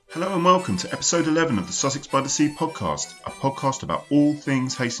Hello and welcome to episode 11 of the Sussex by the Sea podcast, a podcast about all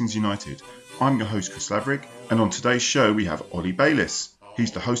things Hastings United. I'm your host Chris Laverick, and on today's show we have Ollie Bayliss.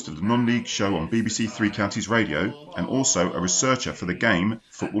 He's the host of the non-league show on BBC Three Counties Radio and also a researcher for the game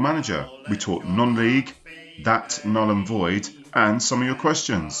Football Manager. We talk non-league, that null and void, and some of your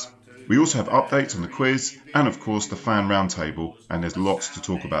questions. We also have updates on the quiz and of course the fan roundtable, and there's lots to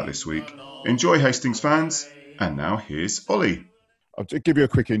talk about this week. Enjoy, Hastings fans, and now here's Ollie. I'll give you a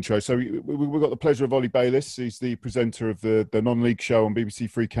quick intro. So we've got the pleasure of Ollie Bayliss. He's the presenter of the non-league show on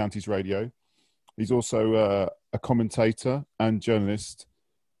BBC Three Counties Radio. He's also a commentator and journalist.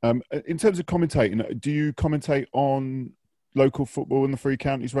 In terms of commentating, do you commentate on local football in the Three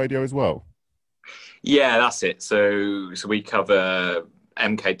Counties Radio as well? Yeah, that's it. So we cover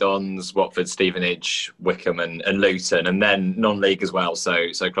MK Dons, Watford, Stevenage, Wickham and Luton, and then non-league as well.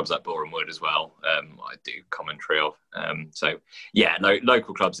 So clubs like Boreham Wood as well. I do commentary of.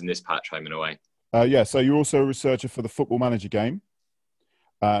 Local clubs in this patch, home and away. So you're also a researcher for the Football Manager game.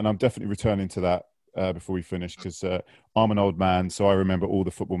 And I'm definitely returning to that before we finish because I'm an old man, so I remember all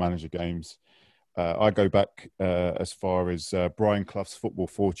the Football Manager games. I go back as far as Brian Clough's Football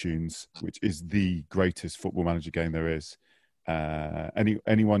Fortunes, which is the greatest Football Manager game there is. Any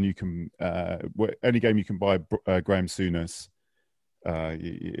game you can buy Graham Souness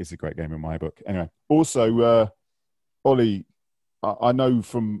is a great game in my book. Anyway, also Ollie, I know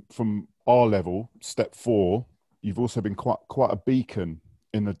from our level, step 4, you've also been quite a beacon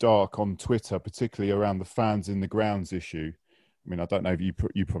in the dark on Twitter, particularly around the fans in the grounds issue. I mean, I don't know if you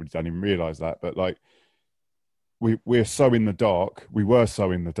probably don't even realise that, but like we're so in the dark. We were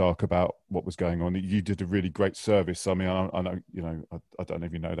so in the dark about what was going on. You did a really great service. I mean, I know, I don't know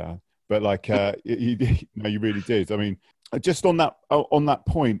if you know that, but like you really did. I mean, just on that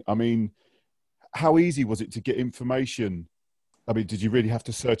point, I mean, how easy was it to get information? I mean, did you really have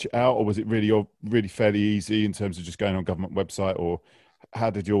to search it out, or was it really fairly easy in terms of just going on government website, or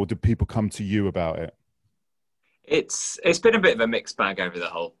did people come to you about it? It's been a bit of a mixed bag over the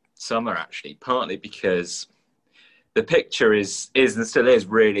whole summer, actually, partly because the picture is and still is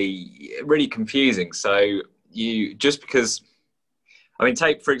really, really confusing. So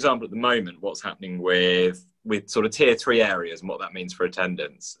take, for example, at the moment, what's happening with sort of tier 3 areas and what that means for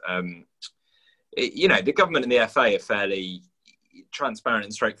attendance. The government and the FA are fairly transparent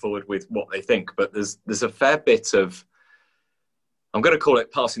and straightforward with what they think, but there's a fair bit of, I'm going to call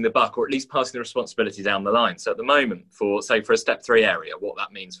it passing the buck, or at least passing the responsibility down the line. So at the moment, for a step 3 area, what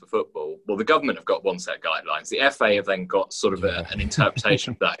that means for football, well, the government have got one set of guidelines. The FA have then got sort of an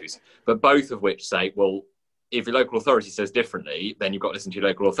interpretation of those, but both of which say, well, if your local authority says differently, then you've got to listen to your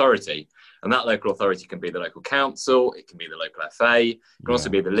local authority. And that local authority can be the local council, it can be the local FA, it can also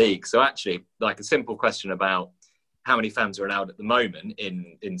be the league. So actually, like a simple question about how many fans are allowed at the moment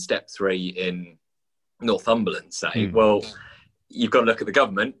in step 3 in Northumberland, well, you've got to look at the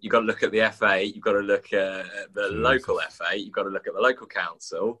government, you've got to look at the FA, you've got to look at the local FA, you've got to look at the local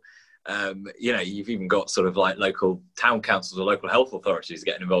council. You've even got sort of like local town councils or local health authorities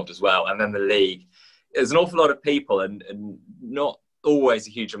getting involved as well. And then the league. There's an awful lot of people and not always a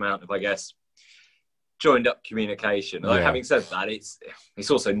huge amount of, I guess, joined up communication. Like, having said that,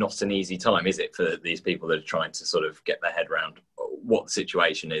 it's also not an easy time, is it, for these people that are trying to sort of get their head around what the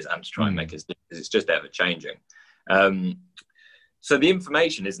situation is and to try and make it, because it's just ever changing. So the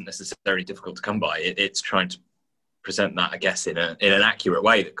information isn't necessarily difficult to come by. It's trying to present that, I guess, in an accurate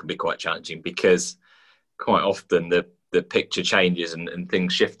way that can be quite challenging, because quite often the picture changes and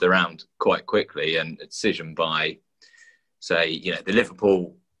things shift around quite quickly, and a decision by, say, the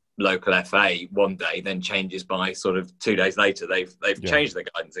Liverpool local FA one day then changes by sort of 2 days later. They've changed their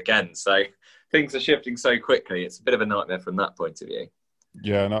guidance again. So things are shifting so quickly. It's a bit of a nightmare from that point of view.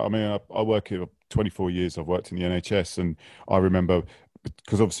 Yeah, no, I mean, I work here 24 years. I've worked in the NHS, and I remember,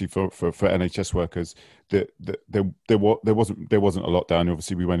 because obviously for NHS workers, there wasn't a lockdown.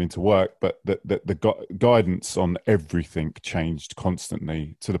 Obviously, we went into work, but the guidance on everything changed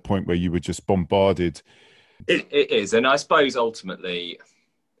constantly to the point where you were just bombarded. It is, and I suppose ultimately,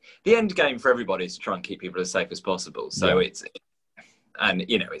 the end game for everybody is to try and keep people as safe as possible. So it's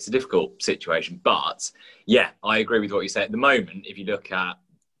a difficult situation, but I agree with what you say. At the moment, if you look at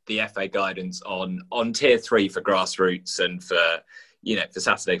the FA guidance on tier 3 for grassroots and for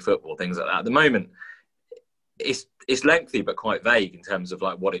Saturday football, things like that, at the moment, it's lengthy but quite vague in terms of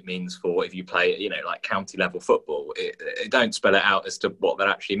like what it means for if you play, like county level football. It don't spell it out as to what that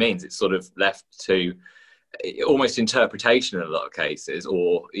actually means. It's sort of left to almost interpretation in a lot of cases,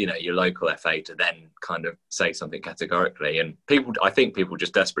 or your local FA to then kind of say something categorically. And I think people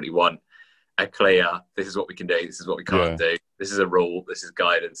just desperately want a clear, this is what we can do, this is what we can't do, this is a rule, this is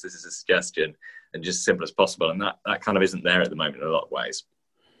guidance, this is a suggestion, and just simple as possible. And that kind of isn't there at the moment in a lot of ways.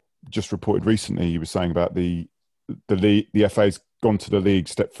 Just reported recently, you were saying about the FA's gone to the league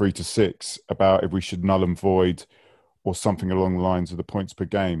step 3 to 6 about if we should null and void or something along the lines of the points per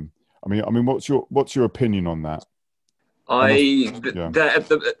game. I mean, what's your opinion on that? At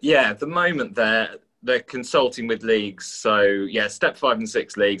the moment they're consulting with leagues. So step 5 and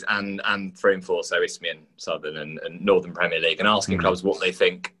 6 leagues and 3 and 4, so Isthmian, Southern and Northern Premier League, and asking clubs what they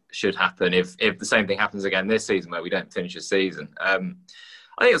think should happen if the same thing happens again this season where we don't finish a season.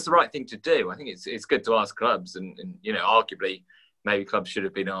 I think it's the right thing to do. I think it's good to ask clubs, and arguably maybe clubs should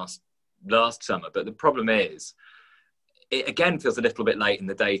have been asked last summer. But the problem is, it again feels a little bit late in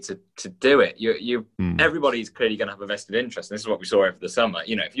the day to do it. Everybody's clearly going to have a vested interest, and this is what we saw over the summer.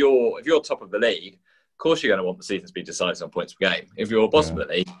 If you're top of the league, of course you're going to want the season to be decided on points per game. If you're bottom of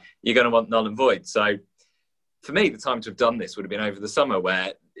the league, you're going to want null and void. So for me, the time to have done this would have been over the summer,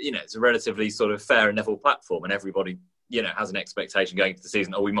 where it's a relatively sort of fair and level platform, and everybody has an expectation going into the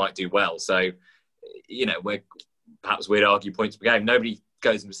season. Oh, we might do well. So we'd argue points per game. Nobody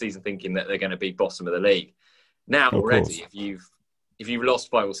goes into the season thinking that they're going to be bottom of the league. Now already, if you've lost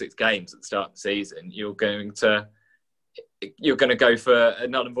 5 or 6 games at the start of the season, you're going to go for a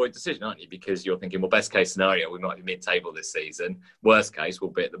null and void decision, aren't you? Because you're thinking, well, best case scenario, we might be mid-table this season. Worst case,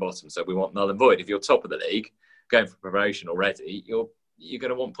 we'll be at the bottom, so we want null and void. If you're top of the league, going for promotion already, you're going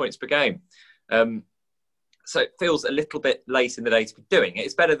to want points per game. So it feels a little bit late in the day to be doing it.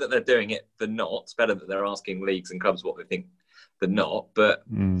 It's better that they're doing it than not. It's better that they're asking leagues and clubs what they think than not. But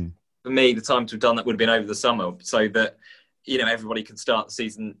for me, the time to have done that would have been over the summer, so that everybody can start the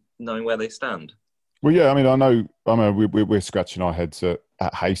season knowing where they stand. Well, yeah, I mean, we're scratching our heads at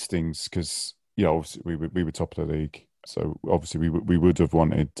Hastings because obviously we were top of the league, so obviously we would have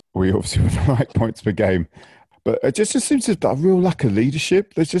liked points per game. But it just seems to be a real lack of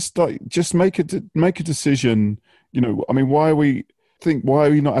leadership. There's just make a decision. I mean, why are we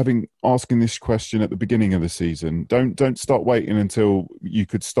not asking this question at the beginning of the season? Don't start waiting until you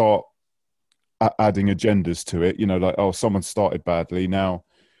could start adding agendas to it. Like, oh, someone started badly. Now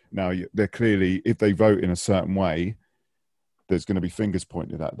they're clearly, if they vote in a certain way, there's going to be fingers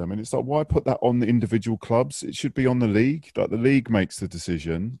pointed at them. And it's like, why put that on the individual clubs? It should be on the league. Like, the league makes the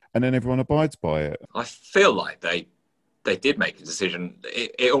decision and then everyone abides by it. I feel like they did make a decision.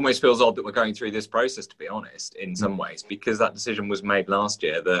 It almost feels odd that we're going through this process, to be honest, in some ways, because that decision was made last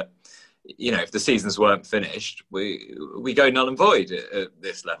year that, if the seasons weren't finished, we go null and void at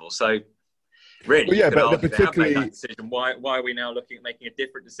this level. So really, but particularly, that decision. Why are we now looking at making a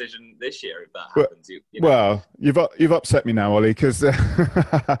different decision this year if that happens? Well, you've upset me now, Ollie, because if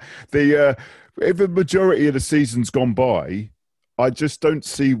the majority of the season's gone by, I just don't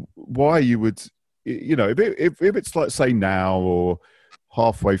see why you would. If it's like, say, now or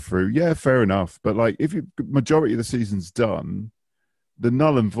halfway through, yeah, fair enough. But like, if majority of the season's done, the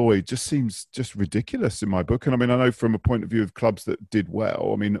null and void just seems just ridiculous in my book. And I mean, I know from a point of view of clubs that did well,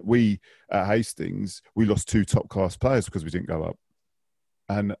 I mean, we at Hastings, we lost 2 top class players because we didn't go up.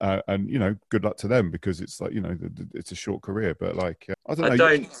 And good luck to them, because it's like, it's a short career, but like, I don't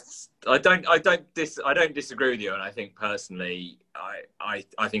know. I don't disagree with you. And I think personally,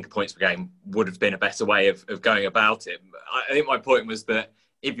 I think a points per game would have been a better way of going about it. I think my point was that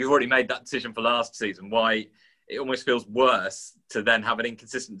if you've already made that decision for last season, why it almost feels worse to then have an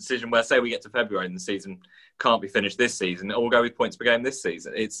inconsistent decision where, say, we get to February and the season can't be finished this season, or we'll go with points per game this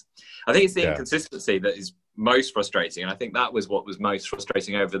season. I think it's the inconsistency that is most frustrating. And I think that was what was most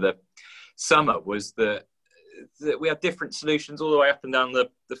frustrating over the summer, was that we have different solutions all the way up and down the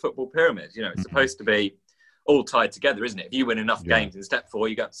football pyramid. It's supposed to be all tied together, isn't it? If you win enough games in step 4,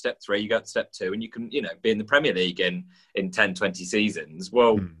 you go to step 3, you go to step 2, and you can, be in the Premier League in 10, 20 seasons.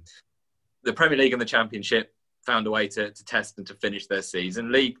 Well, the Premier League and the Championship found a way to test and to finish their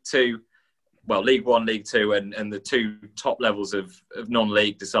season. League 1, League 2, and the 2 top levels of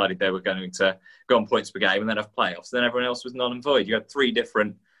non-league decided they were going to go on points per game and then have playoffs. Then everyone else was null and void. You had 3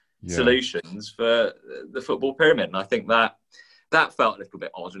 different solutions for the football pyramid. And I think that felt a little bit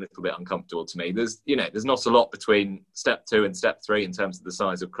odd, a little bit uncomfortable to me. There's not a lot between step 2 and step 3 in terms of the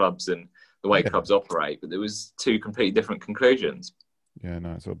size of clubs and the way clubs operate, but there was 2 completely different conclusions. Yeah,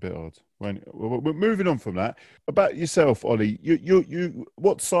 no, it's a bit odd. We're moving on from that. About yourself, Ollie, you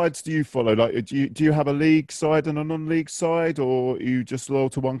what sides do you follow? Like, do you have a league side and a non-league side, or are you just loyal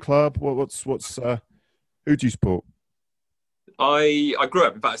to one club? What's who do you support? I grew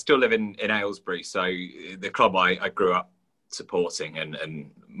up. In fact, I still live in Aylesbury, so the club I grew up supporting,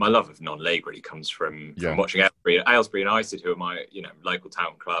 and my love of non-league really comes from Yeah. watching Aylesbury United, who are my local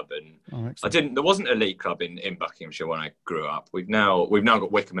town club, and there wasn't a league club in Buckinghamshire when I grew up. We've now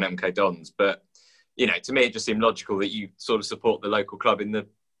got Wickham and MK Dons, but to me it just seemed logical that you sort of support the local club in the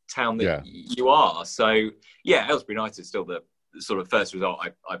town that you are. So Aylesbury United is still the sort of first result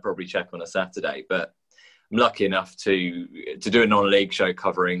I probably check on a Saturday, but I'm lucky enough to do a non-league show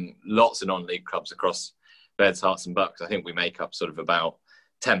covering lots of non-league clubs across Beds, Herts and Bucks. I think we make up sort of about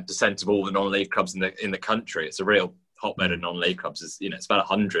 10% of all the non-league clubs in the country. It's a real hotbed of non-league clubs. It's about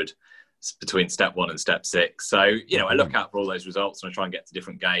 100 between step 1 and step 6. So I look out for all those results, and I try and get to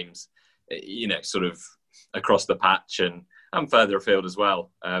different games, sort of across the patch and further afield as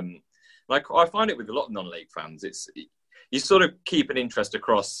well. Like I find it with a lot of non-league fans, you sort of keep an interest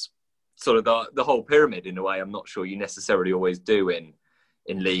across sort of the whole pyramid in a way I'm not sure you necessarily always do in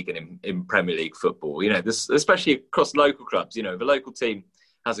league and in Premier League football. This, especially across local clubs, if a local team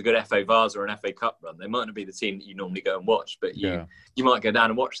has a good FA Vase or an FA Cup run, they might not be the team that you normally go and watch, but you might go down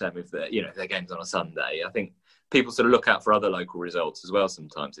and watch them if their game's on a Sunday. I think people sort of look out for other local results as well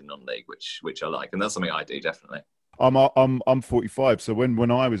sometimes in non-league, which I like, and that's something I do definitely. I'm 45, so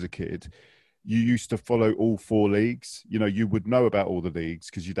when I was a kid, you used to follow all 4 leagues. You would know about all the leagues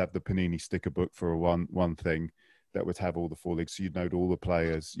because you'd have the Panini sticker book for one thing that would have all the 4 leagues. So you'd know all the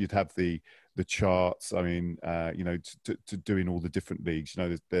players. You'd have the charts. I mean, to doing all the different leagues.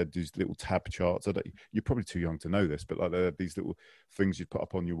 There are these little tab charts. You're probably too young to know this, but like there are these little things you'd put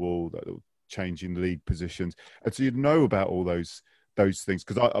up on your wall that will change in league positions, and so you'd know about all those things.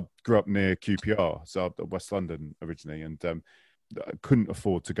 Because I grew up near QPR, so I'm West London originally, and I couldn't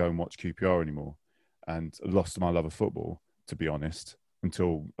afford to go and watch QPR anymore, and lost my love of football, to be honest,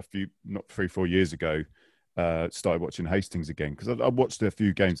 until not 3-4 years ago, started watching Hastings again, because I watched a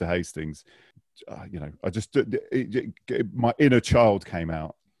few games of Hastings. I just my inner child came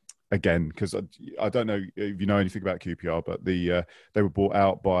out again, because I don't know if you know anything about QPR, but they were bought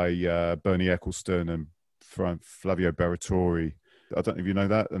out by Bernie Ecclestone and Flavio Berratore. I don't know if you know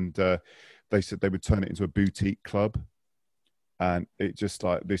that, and they said they would turn it into a boutique club. And it just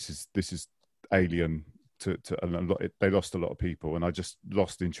like this is alien to they lost a lot of people, and I just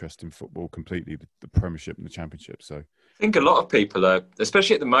lost interest in football completely, the Premiership and the Championship. So I think a lot of people are,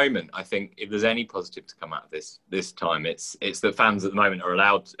 especially at the moment. I think if there's any positive to come out of this time, it's that fans at the moment are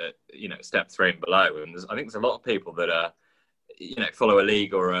allowed, step 3 and below, and I think there's a lot of people that are, follow a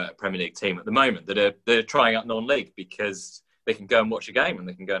league or a Premier League team at the moment that are trying out non-league because they can go and watch a game and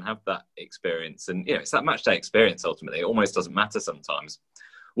they can go and have that experience. And, it's that match day experience, ultimately. It almost doesn't matter sometimes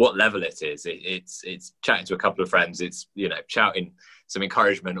what level it is. It's chatting to a couple of friends. It's, shouting some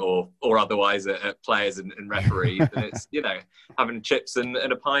encouragement or otherwise at players and referees. And it's, having chips and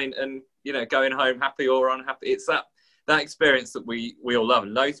a pint and, going home happy or unhappy. It's that experience that we all love.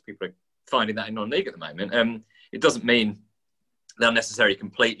 And loads of people are finding that in non-league at the moment. It doesn't mean they'll necessarily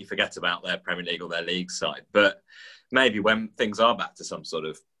completely forget about their Premier League or their league side, but maybe when things are back to some sort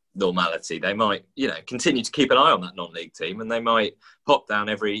of normality, they might, continue to keep an eye on that non-league team, and they might pop down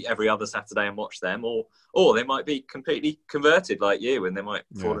every other Saturday and watch them, or they might be completely converted like you, and they might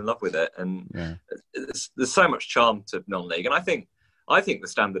fall in love with it. And there's so much charm to non-league, and I think the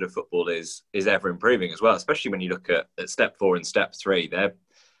standard of football is ever improving as well, especially when you look at step 4 and step 3.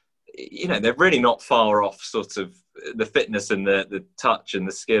 They're really not far off sort of the fitness and the touch and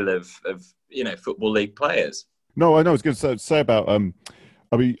the skill of football league players. No, I know. I was going to say about.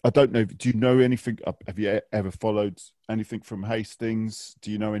 I mean, I don't know. Do you know anything? Have you ever followed anything from Hastings?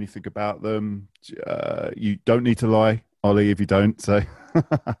 Do you know anything about them? You don't need to lie, Ollie, if you don't. So.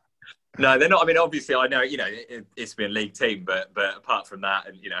 No, they're not. I mean, obviously, I know. It's been a league team, but apart from that,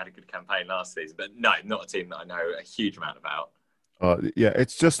 and had a good campaign last season. But no, not a team that I know a huge amount about.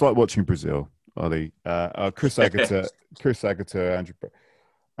 It's just like watching Brazil, Ollie. Chris Agater,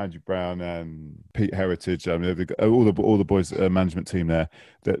 Andrew Brown and Pete Heritage. I mean, all the boys management team there,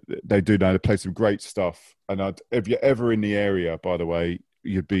 that they do know. They play some great stuff. And if you're ever in the area, by the way,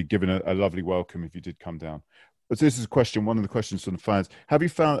 you'd be given a lovely welcome if you did come down. But this is a question, one of the questions from the fans. Have you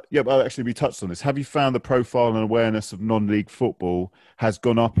found, actually we touched on this. Have you found the profile and awareness of non-league football has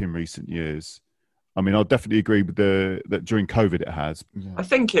gone up in recent years? I mean, I'll definitely agree with that during COVID it has. Yeah. I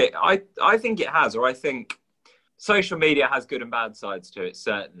think it has, or I think social media has good and bad sides to it,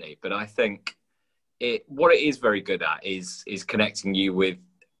 certainly. But I think what it is very good at is connecting you with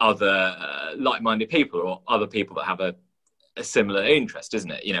other like-minded people or other people that have a similar interest,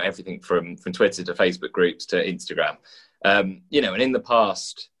 isn't it? Everything from Twitter to Facebook groups to Instagram. And in the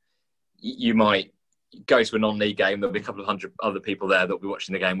past, you might go to a non-league game, there'll be a couple of hundred other people there that'll be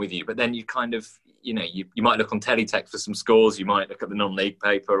watching the game with you. But then you kind of, you might look on teletext for some scores, you might look at the non-league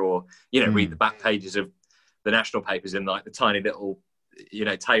paper, or read the back pages of the national papers in like the tiny little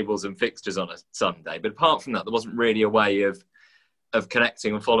tables and fixtures on a Sunday. But apart from that, there wasn't really a way of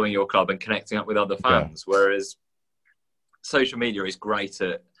connecting and following your club and connecting up with other fans. Yeah. Whereas social media is great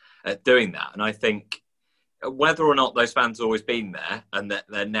at doing that. And I think whether or not those fans have always been there and that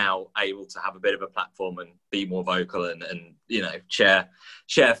they're now able to have a bit of a platform and be more vocal and share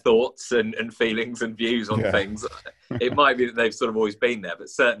thoughts and feelings and views on things, it might be that they've sort of always been there, but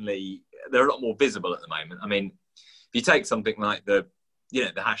certainly they're a lot more visible at the moment. I mean, if you take something like the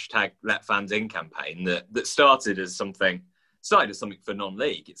hashtag Let Fans In campaign that started as something for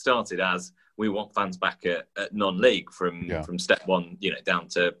non-league. It started as we want fans back at non-league from step one, down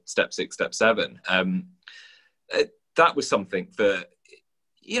to step 6, step 7. That was something that,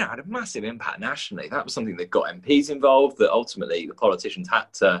 had a massive impact nationally. That was something that got MPs involved, that ultimately the politicians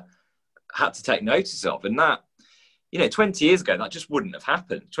had to take notice of. And that, 20 years ago, that just wouldn't have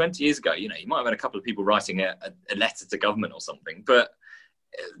happened. 20 years ago, you might have had a couple of people writing a letter to government or something, but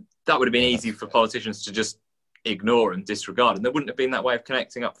that would have been easy for politicians to just ignore and disregard, and there wouldn't have been that way of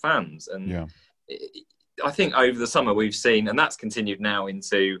connecting up fans. And I think over the summer we've seen, and that's continued now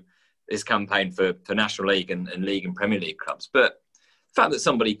into this campaign for National League and League and Premier League clubs, but the fact that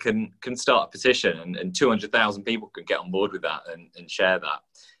somebody can start a petition and 200,000 people can get on board with that and share that,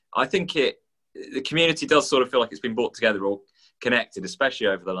 I think the community does sort of feel like it's been brought together or connected, especially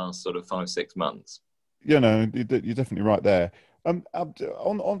over the last sort of 5-6 months. You're definitely right there. Around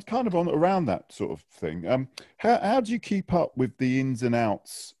that sort of thing, how do you keep up with the ins and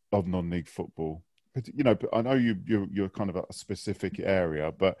outs of non-league football? I know you're kind of a specific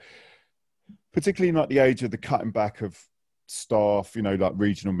area, but particularly in like the age of the cutting back of staff, like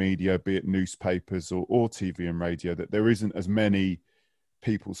regional media, be it newspapers or TV and radio, that there isn't as many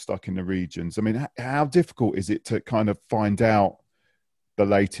people stuck in the regions. I mean, how difficult is it to kind of find out the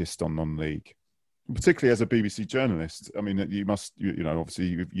latest on non-league? Particularly as a BBC journalist, I mean, you must,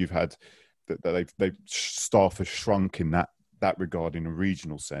 obviously you've had that they've staff has shrunk in that regard in a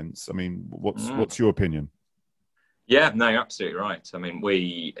regional sense. I mean, what's your opinion? Yeah, no, you're absolutely right. I mean,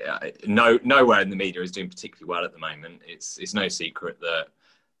 we nowhere in the media is doing particularly well at the moment. It's no secret that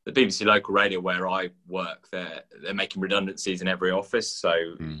the BBC local radio where I work, they're making redundancies in every office.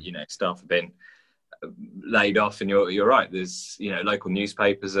 So staff have been laid off, and you're right. There's local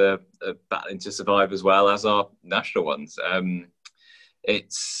newspapers are battling to survive as well as our national ones.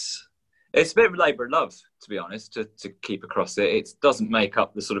 It's a bit of a labour of love, to be honest, to keep across it. It doesn't make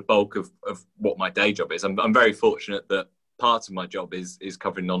up the sort of bulk of what my day job is. I'm very fortunate that part of my job is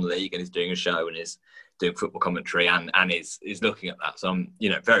covering non-league and is doing a show and is doing football commentary and is looking at that. So I'm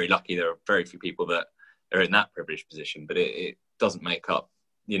very lucky. There are very few people that are in that privileged position, but it doesn't make up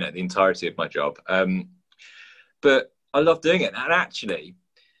the entirety of my job. But I love doing it. And actually,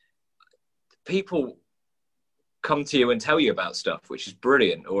 people come to you and tell you about stuff, which is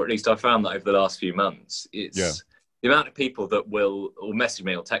brilliant, or at least I found that over the last few months. It's the amount of people that will message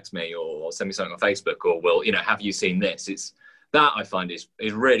me or text me or send me something on Facebook or will, have you seen this? It's that I find is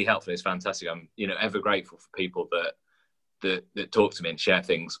really helpful. It's fantastic. I'm, ever grateful for people that talk to me and share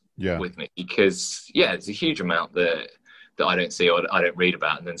things with me, because there's a huge amount that I don't see or I don't read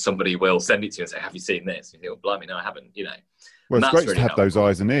about, and then somebody will send it to you and say, have you seen this? And you think, well, blimey, no, I haven't, Well, it's great really to have those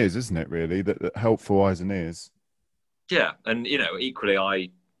eyes and ears, isn't it, really? That helpful eyes and ears. Yeah. And, equally, I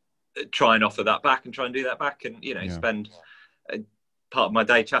try and offer that back and try and do that back and, spend part of my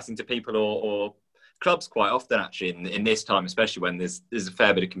day chatting to people or clubs quite often, actually, in this time, especially when there's a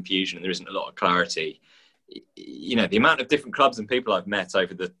fair bit of confusion and there isn't a lot of clarity. The amount of different clubs and people I've met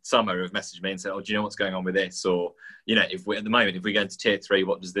over the summer who have messaged me and said, oh, do you know what's going on with this? Or, if we go into tier 3,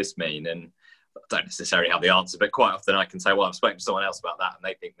 what does this mean? And I don't necessarily have the answer, but quite often I can say, well, I've spoken to someone else about that and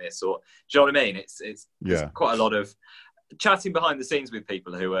they think this, or do you know what I mean? It's quite a lot of chatting behind the scenes with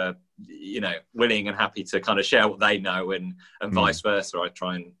people who are, willing and happy to kind of share what they know and vice versa. I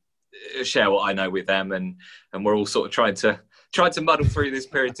try and share what I know with them, and we're all sort of trying to muddle through this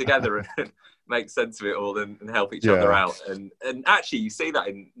period together and make sense of it all and help each other out. And actually you see that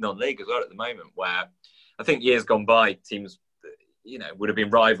in non-league as well at the moment, where I think years gone by, teams, would have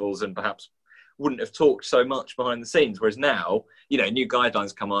been rivals and perhaps wouldn't have talked so much behind the scenes. Whereas now, new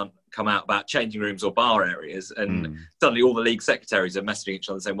guidelines come out about changing rooms or bar areas, and suddenly all the league secretaries are messaging each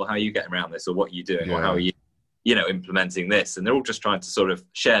other saying, well, how are you getting around this? Or what are you doing? Or how are you, implementing this? And they're all just trying to sort of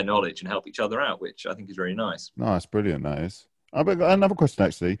share knowledge and help each other out, which I think is really nice. Nice, brilliant, that is. I've got another question,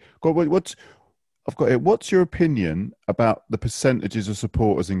 actually. What's your opinion about the percentages of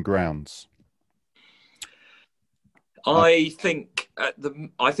supporters in grounds? I think at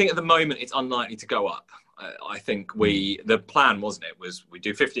the moment it's unlikely to go up. I think the plan, wasn't it, was we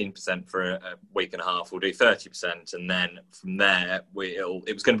do 15% for a week and a half, we'll do 30%, and then from there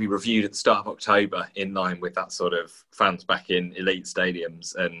it was going to be reviewed at the start of October in line with that sort of fans back in elite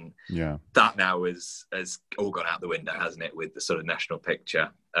stadiums, and that now has all gone out the window, hasn't it, with the sort of national picture.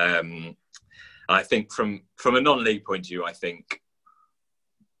 I think from a non-league point of view, I think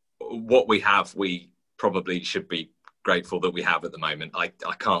what we have, we probably should be grateful that we have at the moment. I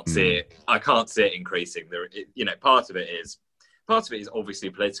can't see it. I can't see it increasing. Part of it is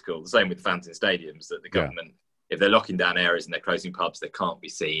obviously political. The same with fans in stadiums, that the government, if they're locking down areas and they're closing pubs, they can't be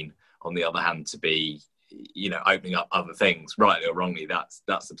seen, on the other hand, to be, opening up other things, rightly or wrongly. That's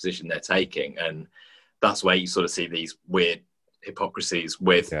the position they're taking, and that's where you sort of see these weird hypocrisies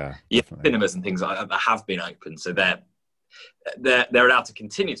with cinemas and things like that have been open. So they're allowed to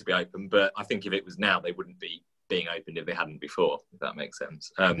continue to be open, but I think if it was now, they wouldn't be being opened if they hadn't before, if that makes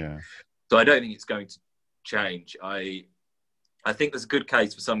sense. So I don't think it's going to change. I think there's a good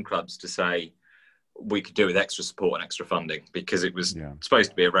case for some clubs to say we could do with extra support and extra funding, because it was supposed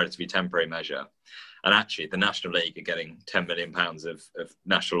to be a relatively temporary measure. And actually, the National League are getting £10 million of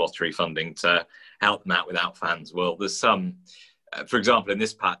National Lottery funding to help them out without fans. Well, there's some, for example, in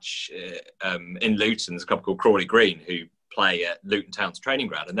this patch in Luton, there's a club called Crawley Green who play at Luton Town's training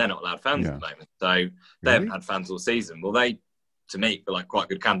ground, and they're not allowed fans at the moment. So they haven't had fans all season. Well, they, to me, feel like quite a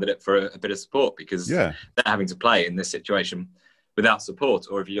good candidate for a bit of support, because they're having to play in this situation without support.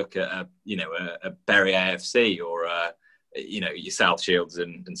 Or if you look at a Bury AFC or your South Shields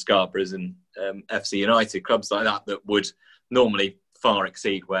and Scarboroughs and FC United, clubs like that would normally far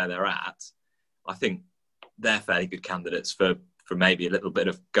exceed where they're at, I think they're fairly good candidates for maybe a little bit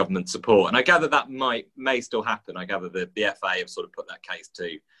of government support. And I gather that may still happen. I gather the FA have sort of put that case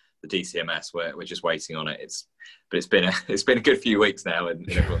to the DCMS. We're just waiting on it. It's been a good few weeks now, and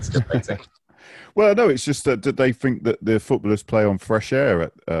everyone's still waiting. Well, no, it's just that they think that the footballers play on fresh air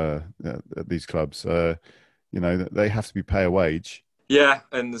at these clubs. They have to be pay a wage. Yeah,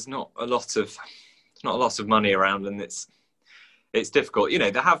 and there's not a lot of money around, and it's difficult.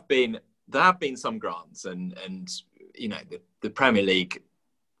 There have been some grants, and the Premier League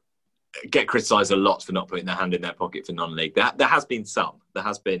get criticised a lot for not putting their hand in their pocket for non-league. There has been some. There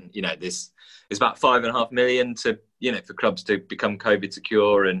has been, this is about $5.5 million to, for clubs to become COVID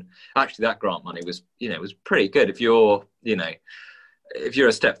secure. And actually that grant money was pretty good. If you're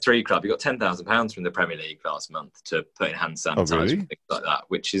a step 3 club, you got £10,000 from the Premier League last month to put in hand sanitizer and things like that,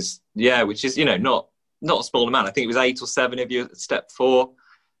 which is not a small amount. I think it was 8 or 7 if you're step 4.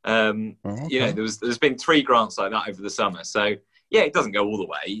 There's been 3 grants like that over the summer. So it doesn't go all the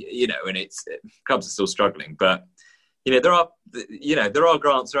way, and clubs are still struggling. But there are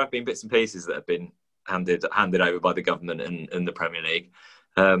grants. There have been bits and pieces that have been handed over by the government and the Premier League.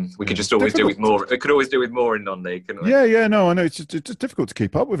 We could just always do with more. We could always do with more in non-league, couldn't we? No, I know it's just difficult to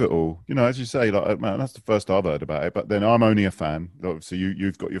keep up with it all. As you say, like, man, that's the first I've heard about it. But then I'm only a fan. Obviously,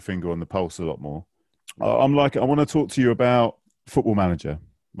 you've got your finger on the pulse a lot more. I want to talk to you about Football Manager.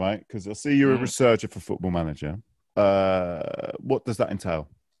 Right, because I see you're a researcher for Football Manager. What does that entail?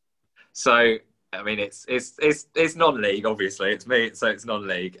 So, I mean, it's non-league. Obviously, it's me, so it's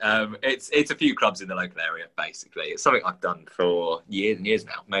non-league. It's a few clubs in the local area. Basically, it's something I've done for years and years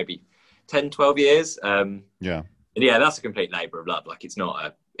now, maybe 10, 12 years. That's a complete labour of love. Like, it's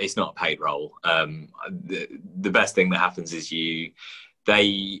not a paid role. The best thing that happens is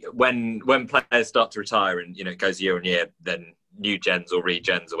when players start to retire, and it goes year on year, then new gens or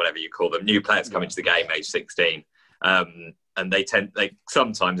regens or whatever you call them, new players come into the game age 16, and they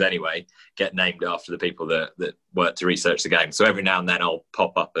sometimes anyway get named after the people that work to research the game. So every now and then I'll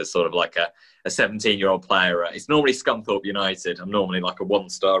pop up as sort of like a 17-year-old player. It's normally Scunthorpe United. I'm normally like a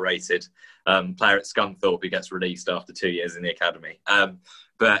 1-star rated player at Scunthorpe who gets released after 2 years in the academy.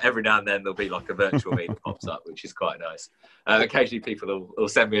 But every now and then there'll be like a virtual me that pops up, which is quite nice. Occasionally people will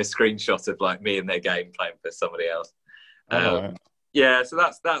send me a screenshot of like me in their game playing for somebody else. So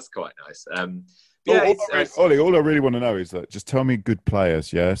that's quite nice. Ollie, all I really want to know is that just tell me good players,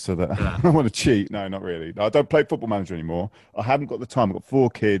 so that I don't want to cheat. No, not really. No, I don't play Football Manager anymore. I haven't got the time. I've got 4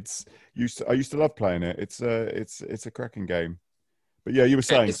 kids. I used to love playing it. It's a cracking game. But you were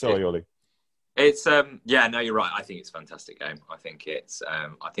saying, sorry, Ollie. It's no, you're right. I think it's a fantastic game. I think it's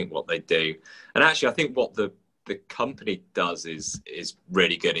I think what they do, and actually I think what the company does is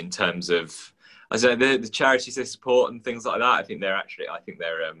really good in terms of, I say, the charities they support and things like that. I think they're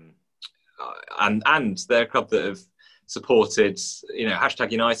and they're a club that have supported, #United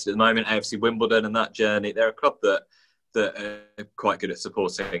at the moment, AFC Wimbledon and that journey. They're a club that that are quite good at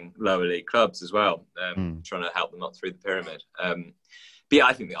supporting lower league clubs as well, trying to help them up through the pyramid. But yeah,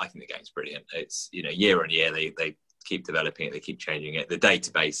 I think the game's brilliant. It's, year on year they keep developing it, they keep changing it. The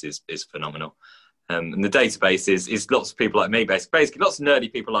database is phenomenal. And the database is lots of people like me, basically lots of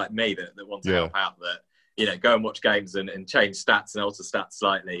nerdy people like me that want to help out, that go and watch games and change stats and alter stats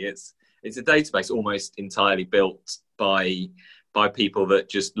slightly. It's a database almost entirely built by people that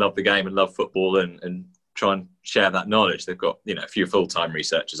just love the game and love football and try and share that knowledge. They've got a few full-time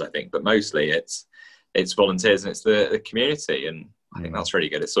researchers, I think, but mostly it's volunteers and it's the community, and I think that's really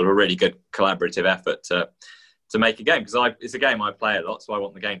good. It's sort of a really good collaborative effort to make a game, because it's a game I play a lot, so I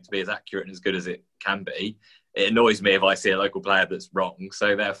want the game to be as accurate and as good as it can be. It annoys me if I see a local player that's wrong,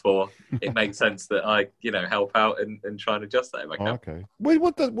 so therefore it makes sense that I help out and try and adjust that if I can. Okay. Wait,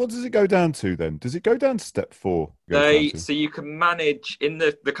 what does it go down to then? Does it go down to step 4? So you can manage in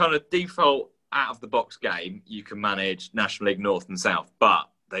the kind of default out of the box game, you can manage National League North and South, but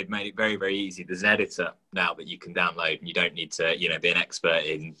they've made it very, very easy. There's an editor now that you can download, and you don't need to be an expert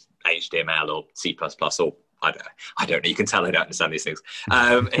in HTML or C++ or I don't know. You can tell I don't understand these things.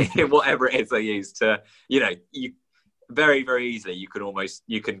 Whatever it is they use to, you very, very easily, you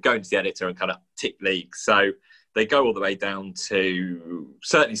can go into the editor and kind of tick leagues. So they go all the way down to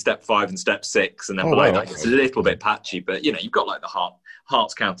certainly step 5 and step 6. And then below that, it's a little bit patchy, but you've got like the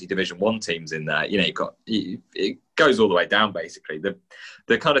Hearts County Division 1 teams in there. It goes all the way down basically.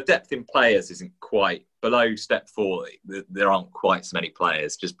 The kind of depth in players isn't quite below step 4. There aren't quite so many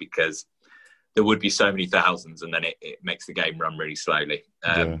players, just because there would be so many thousands, and then it makes the game run really slowly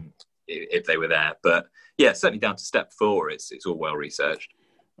if they were there. But yeah, certainly down to step 4, it's all well researched.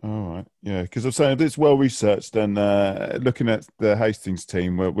 All right, yeah, because I'm saying if it's well researched, then looking at the Hastings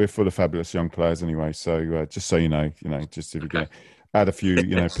team, we're full of fabulous young players anyway. So just so just if you're going to add a few,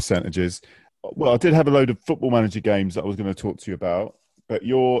 percentages. Well, I did have a load of Football Manager games that I was going to talk to you about, but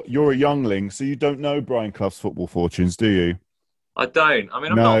you're a youngling, so you don't know Brian Clough's football fortunes, do you? I don't. I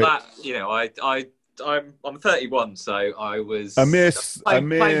mean, I'm not that. I'm 31, so I was playing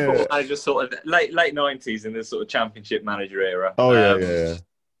football manager sort of late 90s in this sort of Championship manager era. Oh yeah.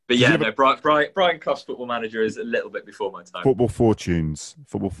 But yeah, Brian Clough's Football Manager is a little bit before my time. Football Fortunes.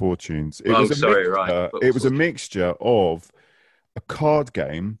 It was a mixture of a card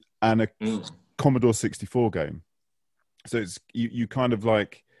game and a Commodore 64 game. So it's you kind of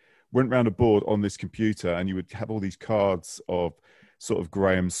like went round a board on this computer, and you would have all these cards of sort of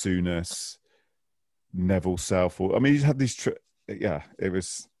Graham Souness, Neville Southall. I mean, you had these. It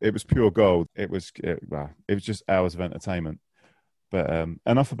was pure gold. It was just hours of entertainment. But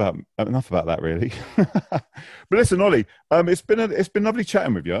enough about that, really. But listen, Ollie, it's been lovely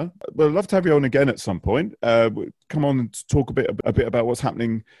chatting with you. We'd love to have you on again at some point. Come on and talk a bit about what's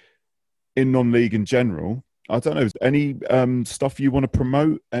happening in non-league in general. I don't know. Is there any stuff you want to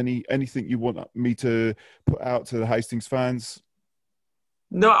promote? Anything you want me to put out to the Hastings fans?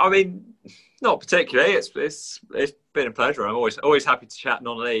 No, I mean, not particularly. It's been a pleasure. I'm always happy to chat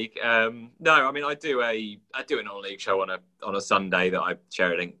non-league. No, I mean, I do a non-league show on a Sunday that I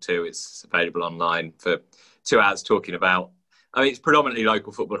share a link to. It's available online for 2 hours talking about. I mean, it's predominantly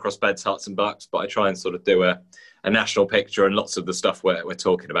local football across Beds, Hearts and Bucks, but I try and sort of do a national picture, and lots of the stuff we're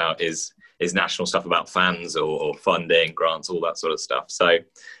talking about is national stuff about fans or funding, grants, all that sort of stuff. So if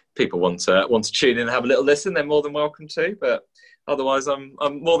people want to tune in and have a little listen, they're more than welcome to. But otherwise, I'm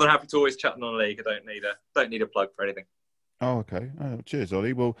more than happy to always chat non-league. I don't need a plug for anything. Oh, okay. Oh, cheers,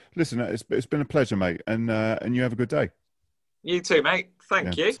 Ollie. Well, listen, it's been a pleasure, mate, and you have a good day. You too, mate.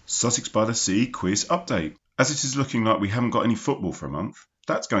 Thank you. Sussex by the Sea quiz update. As it is looking like we haven't got any football for a month,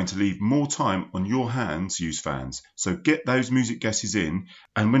 that's going to leave more time on your hands, Hughes fans. So get those music guesses in,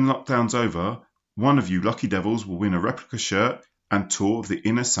 and when lockdown's over, one of you lucky devils will win a replica shirt and tour of the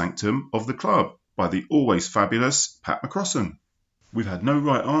inner sanctum of the club by the always fabulous Pat McCrossan. We've had no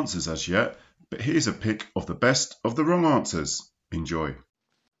right answers as yet, but here's a pick of the best of the wrong answers. Enjoy.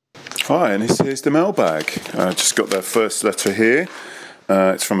 Hi, and here's the mailbag. I just got their first letter here.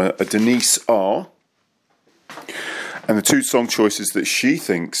 It's from a Denise R. And the 2 song choices that she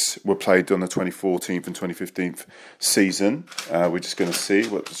thinks were played on the 2014 and 2015 season. We're just going to see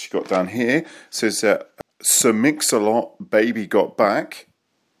what she got down here. It says, Sir Mix-a-Lot, Baby Got Back.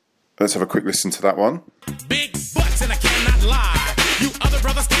 Let's have a quick listen to that one. Big butts and I cannot lie. You other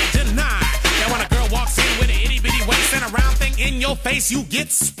brothers can't deny that when a girl walks in with an itty-bitty waist and a round thing in your face, you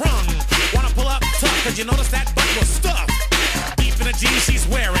get sprung. Wanna pull up tough, cause you notice that butt was stuffed. Deep in the jeans she's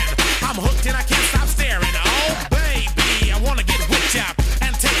wearing, I'm hooked and I can't stop staring. Oh, baby, I wanna get whipped up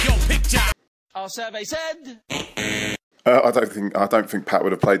and take your picture. Our survey said... I don't think Pat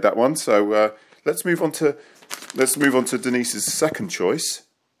would have played that one, so let's move on to let's move on to Denise's second choice.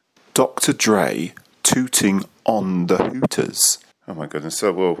 Dr. Dre tooting on the Hooters. Oh my goodness.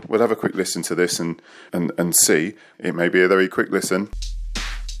 So we'll have a quick listen to this and see. It may be a very quick listen.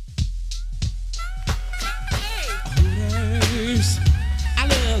 Hooters, I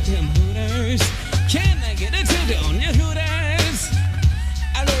love them Hooters. Can I get a toot on your Hooters?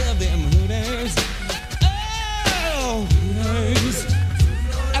 I love them Hooters. Oh, Hooters,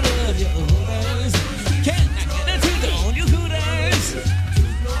 I love your Hooters. Can I get a toot on your Hooters?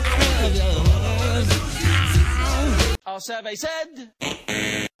 I love your Hooters. Our survey said.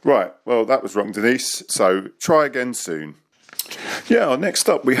 Right, well, that was wrong, Denise. So try again soon. Yeah, next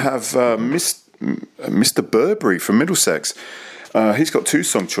up we have Mr. Burberry from Middlesex. He's got two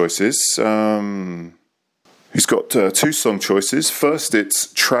song choices. First,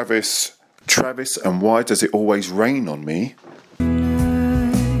 it's Travis, and Why Does It Always Rain on Me?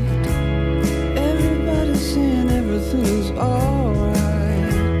 Everybody's saying everything's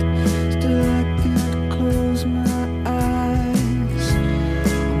alright. Still I can't close my eyes.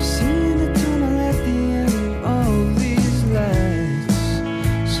 I'm seeing the tunnel at the end of all these lights.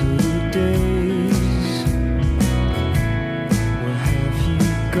 So days, where have you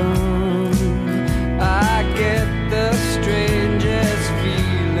gone? I get the strangest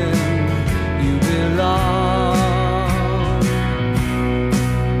feeling you belong.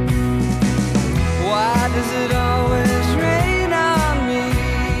 Why does it always rain on me?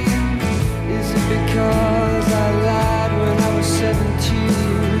 Is it because I lied when I was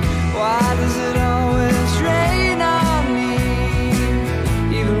 17? Why does it always rain on me?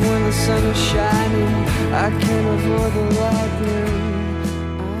 Even when the sun is shining, I can't avoid the lightning.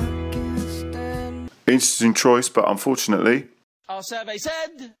 I can't stand. Interesting choice, but unfortunately, Our survey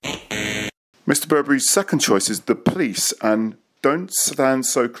said. Mr. Burberry's second choice is The Police and Don't Stand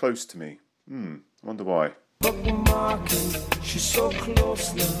So Close to Me. Wonder why. But we're marking, she's so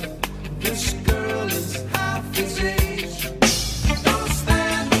close now. This girl is half his age. Don't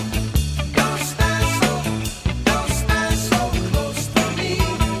stand so close to me. Don't stand so close to me.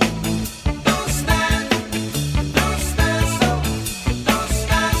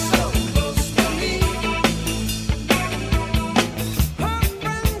 Her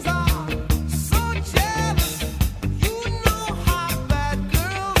friends are so jealous. You know how bad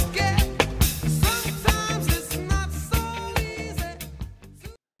girls get. Sometimes it's not so easy.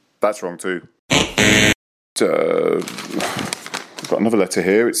 That's wrong too. I've got another letter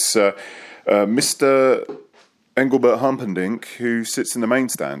here. It's Mr. Engelbert Humperdinck, who sits in the main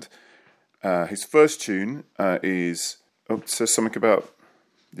stand. His first tune is... Oh, it says something about...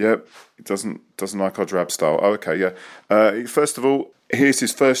 Yep, it doesn't like our drab style. Oh, okay, yeah. First of all, here's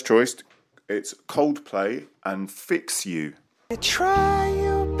his first choice. It's Coldplay and Fix You. You try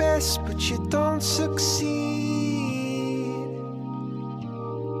your best, but you don't succeed.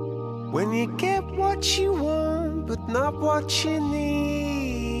 When you get what you want, but not what you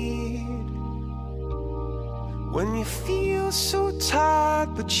need. When you feel so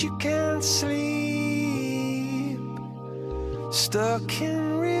tired, but you can't sleep. Stuck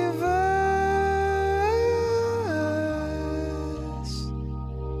in reverse.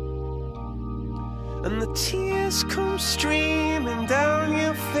 And the tears come streaming down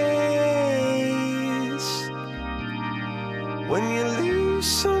your face. When you lose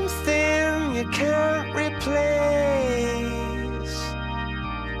something you can't replace.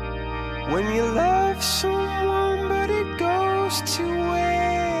 When you love someone but it goes to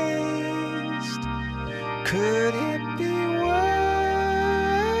waste. Could it be worse?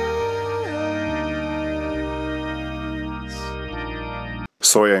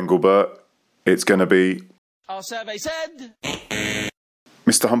 Sorry, Engelbert. It's going to be... Our survey said.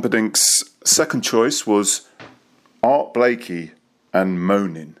 Mr. Humperdinck's second choice was Art Blakey and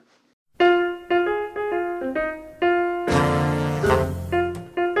Moanin'.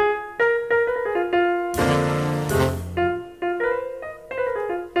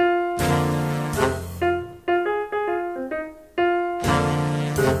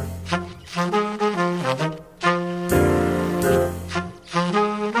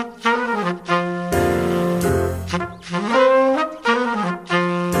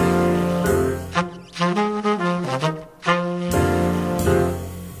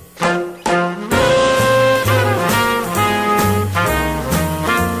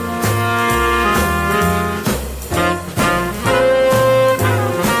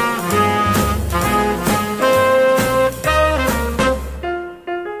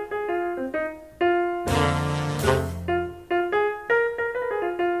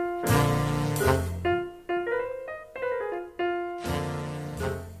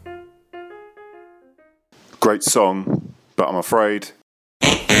 Great song, but I'm afraid...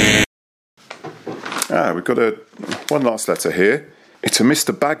 we've got one last letter here. It's a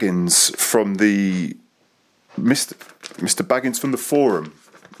Mr. Baggins from the... Mr. Baggins from the forum.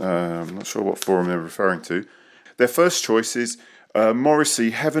 I'm not sure what forum they're referring to. Their first choice is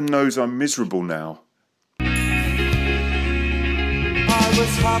Morrissey, Heaven Knows I'm Miserable Now. I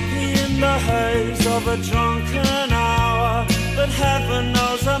was happy in the haze of a drunken hour, but heaven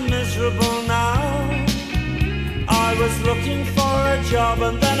knows I'm miserable now. I was looking for a job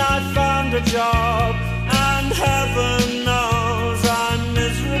and then I found a job, and heaven knows I'm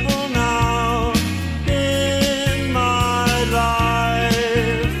miserable now in my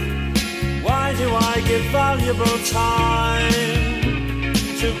life. Why do I give valuable time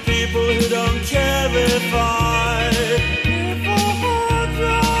to people who don't care if I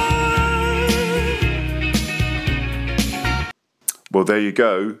Well, there you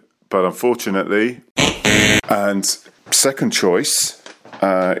go. But unfortunately, and second choice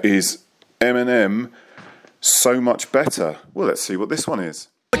is Eminem, So Much Better. Well, let's see what this one is.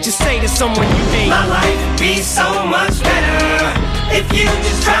 What you say to someone you hate? My life would be so much better if you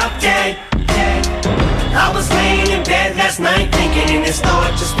just dropped dead. I was laying in bed last night thinking, and this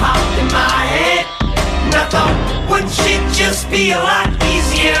thought just popped in my head. And I thought, wouldn't shit just be a lot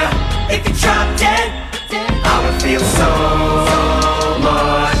easier if you dropped dead? I would feel so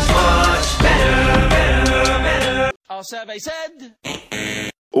much better. Our survey said...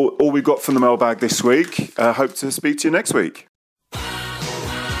 All we've got from the mailbag this week. Hope to speak to you next week.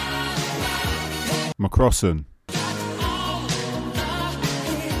 McCrossan.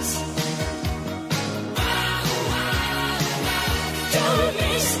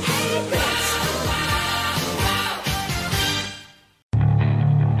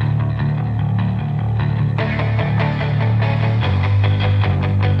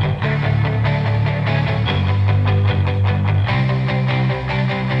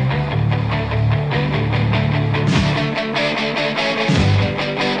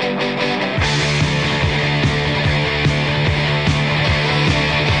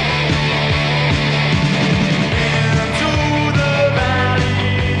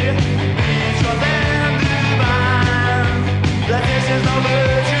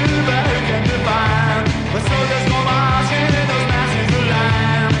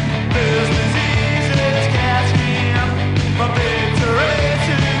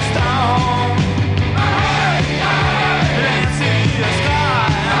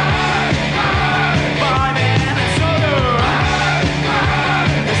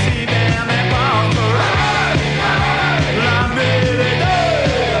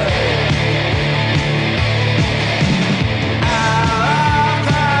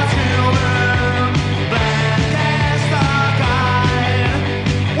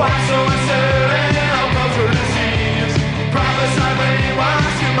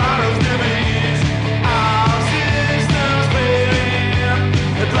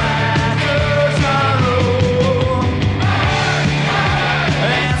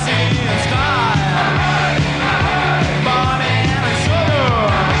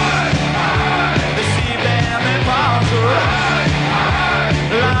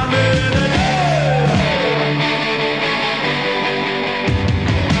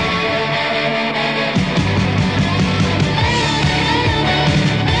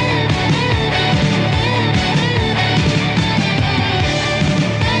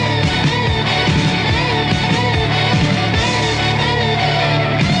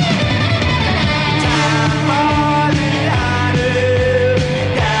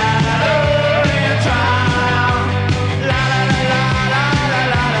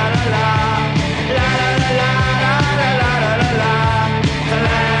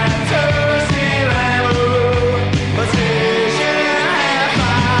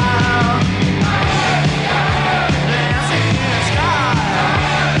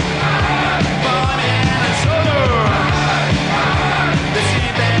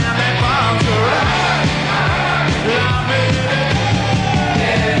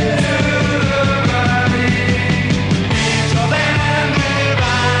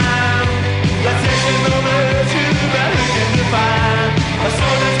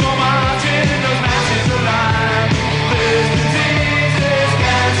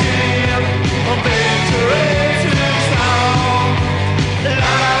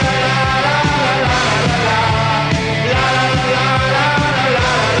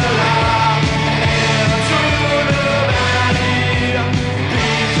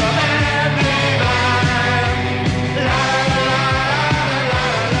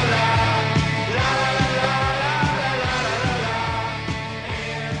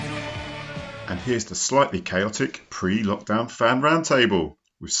 here's the slightly chaotic pre-lockdown fan roundtable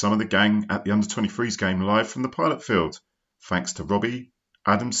with some of the gang at the under-23s game live from the pilot field. Thanks to Robbie,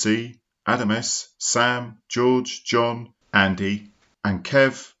 Adam C, Adam S, Sam, George, John, Andy, and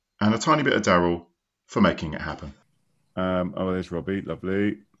Kev, and a tiny bit of Daryl for making it happen. There's Robbie.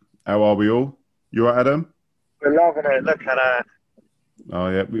 Lovely. How are we all? You all right, Adam? We're loving it. Look at that. Oh,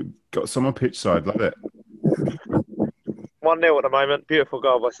 yeah. We've got some on pitch side. Love it. 1-0 at the moment. Beautiful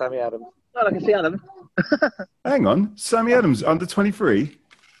goal by Sammy Adams. Oh, I can see Adam. Hang on. Sammy Adams, under 23?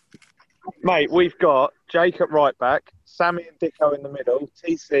 Mate, we've got Jake at right back, Sammy and Dicko in the middle,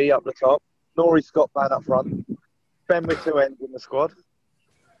 TC up the top, Laurie Scott Ban up front, Ben with two ends in the squad.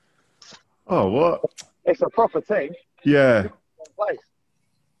 Oh, what? It's a proper team. Yeah. Place.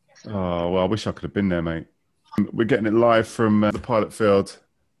 Oh, well, I wish I could have been there, mate. We're getting it live from the pilot field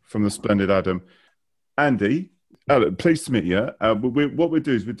from the splendid Adam. Andy, look, pleased to meet you. What we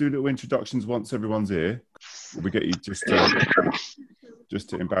do is we do little introductions once everyone's here. We get you just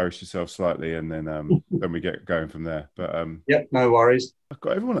to embarrass yourself slightly, and then we get going from there. But yep, no worries. I've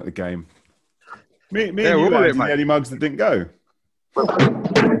got everyone at the game. Me and you, Andy, the only mugs that didn't go.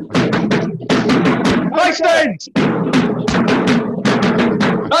 Nice stand!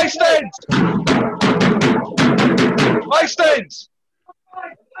 Nice stand! Nice stand!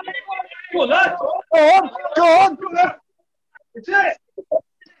 Go on, lad! Go on! It's it!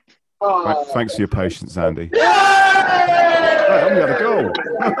 Right, thanks for your patience, Andy. Right, we had a goal.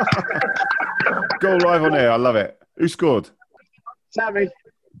 Goal live on air. I love it. Who scored? Sammy.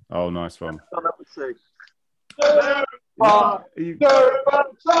 Oh, nice one. We've got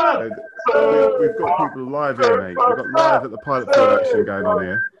people live here, mate. We've got live at the pilot field action going on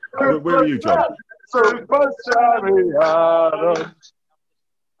here. Where are you, John?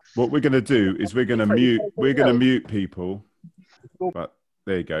 What we're going to do is we're going to mute people. But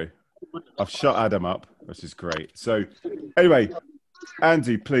there you go. I've shut Adam up, which is great. So, anyway,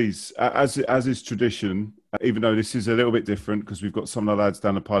 Andy, please, as is tradition, even though this is a little bit different because we've got some of the lads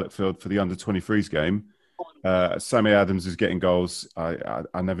down the pilot field for the under-23s game. Sammy Adams is getting goals.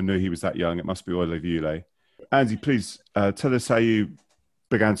 I never knew he was that young. It must be Oile Vule. Andy, please tell us how you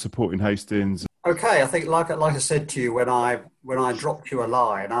began supporting Hastings. Okay, I think like I said to you when I dropped you a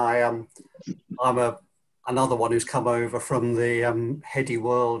line, I'm another one who's come over from the heady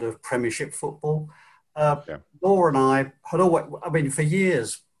world of Premiership football. Laura and I had always, for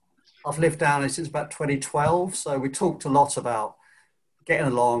years, I've lived down here since about 2012, so we talked a lot about getting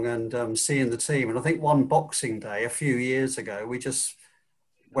along and seeing the team. And I think one Boxing Day a few years ago, we just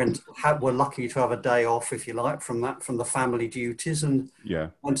were lucky to have a day off, if you like, from the family duties, and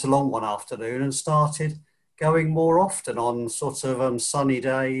went along one afternoon and started going more often on sort of sunny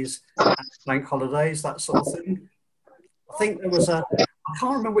days, bank holidays, that sort of thing. I think there was I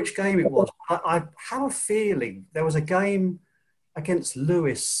can't remember which game it was. I have a feeling there was a game against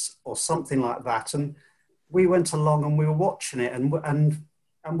Lewis or something like that, and we went along and we were watching it, and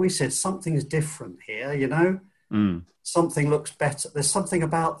we said something's different here, you know. Something looks better. There's something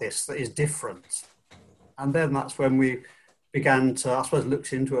about this that is different, and then that's when we began to, I suppose,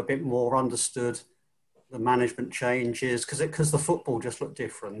 look into a bit more, understood the management changes because the football just looked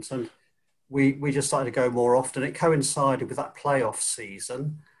different, and we just started to go more often. It coincided with that playoff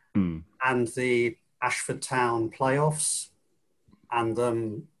season and the Ashford Town playoffs, and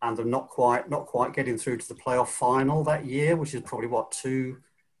them not quite getting through to the playoff final that year, which is probably two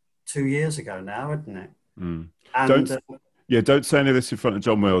years ago now, isn't it? Don't say any of this in front of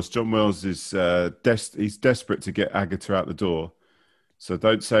John Wills. John Wills is he's desperate to get Agatha out the door. So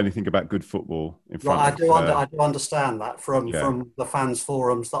don't say anything about good football in front of... I do understand that from the fans'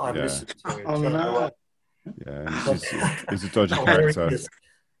 forums that I've listened to. He's a dodgy character.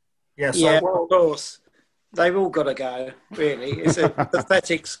 Of course. They've all got to go, really. It's a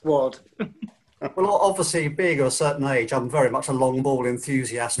pathetic squad. Well, obviously, being of a certain age, I'm very much a long ball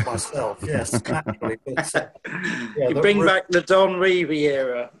enthusiast myself, yes, naturally. But, you bring back the Don Reevy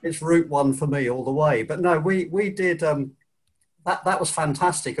era. It's Route 1 for me all the way. But no, we did... That was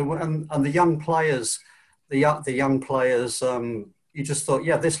fantastic, and the young players, you just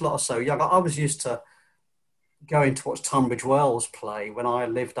thought, this lot are so young. I was used to going to watch Tunbridge Wells play when I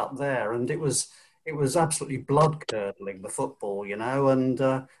lived up there, and it was absolutely blood curdling, the football, you know,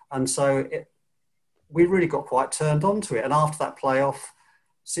 and so we really got quite turned on to it. And after that playoff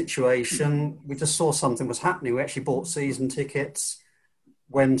situation, we just saw something was happening. We actually bought season tickets,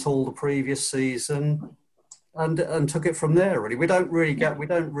 went all the previous season. And took it from there. Really, we don't really go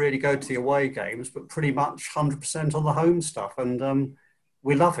to the away games, but pretty much 100% on the home stuff, and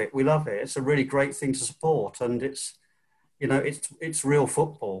we love it. It's a really great thing to support, and it's You know, it's real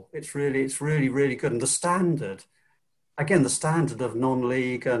football. It's really good. And the standard, again, the standard of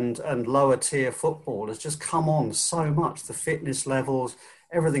non-league and lower tier football has just come on so much. The fitness levels,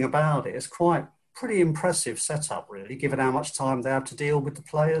 everything about it is quite pretty impressive setup, really, given how much time they have to deal with the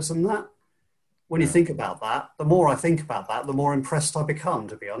players and that. When you think about that, the more I think about that, the more impressed I become,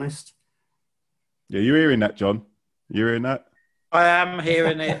 to be honest. Yeah, you're hearing that, John? You're hearing that? I am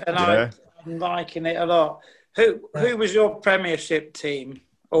hearing it, and I'm liking it a lot. Who was your Premiership team,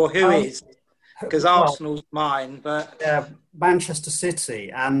 or who is? Because Arsenal's mine, but Manchester City,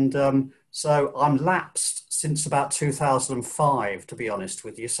 and so I'm lapsed since about 2005, to be honest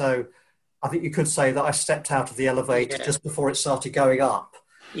with you. So I think you could say that I stepped out of the elevator just before it started going up.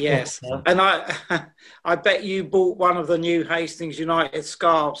 Yes, and I bet you bought one of the new Hastings United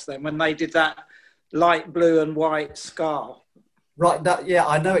scarves then when they did that light blue and white scarf. Right,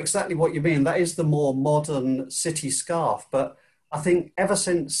 I know exactly what you mean. That is the more modern City scarf. But I think ever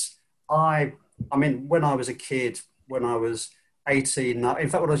since I mean, when I was a kid, when I was 18, in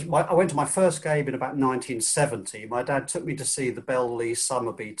fact, I went to my first game in about 1970. My dad took me to see the Bell-Lee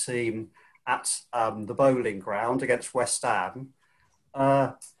Summerby team at the bowling ground against West Ham.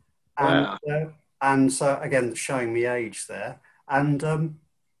 And so, again, showing me age there. And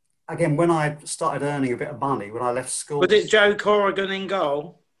again, when I started earning a bit of money, when I left school... Was it Joe Corrigan in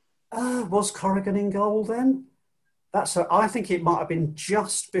goal? Was Corrigan in goal then? I think it might have been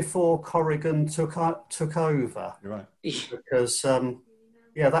just before Corrigan took over. You're right. Because,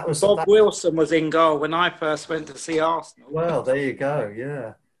 that was... Bob Wilson was in goal when I first went to see Arsenal. Well, there you go,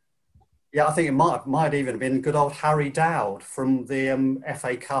 yeah. Yeah, I think it might even have been good old Harry Dowd from the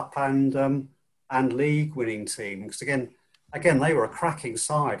FA Cup and league winning team. Because again, they were a cracking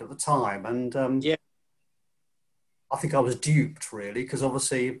side at the time, and I think I was duped really, because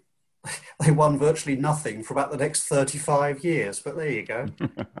obviously they won virtually nothing for about the next 35 years. But there you go.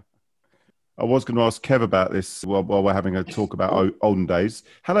 I was going to ask Kev about this while we're having a talk about olden days.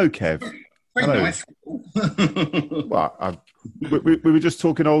 Hello, Kev. Hello. Nice. Well, we were just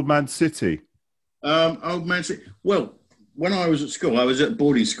talking Old Man City. Old Man City. Well, when I was at school, I was at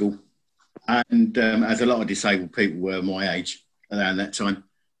boarding school, and as a lot of disabled people were my age around that time,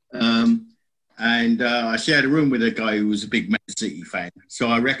 and I shared a room with a guy who was a big Man City fan, so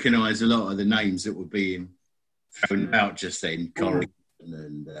I recognised a lot of the names that were being thrown about just then: Corrigan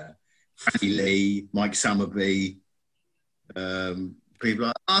and Frankie Lee, Mike Summerby.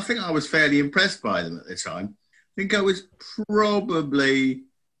 People, I think I was fairly impressed by them at the time. I think I was probably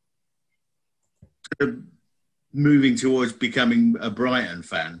moving towards becoming a Brighton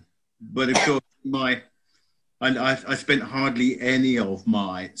fan. But of course, I spent hardly any of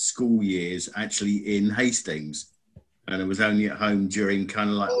my school years actually in Hastings. And I was only at home during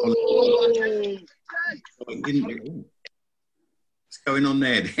kind of like holidays. What's going on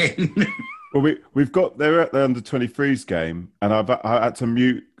there then? Well, they're at the under-23s game, and I had to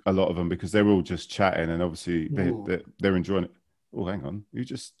mute a lot of them because they were all just chatting, and obviously they're enjoying it. Oh, hang on, who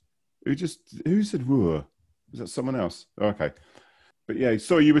said woo? Was that someone else? Oh, okay, but yeah,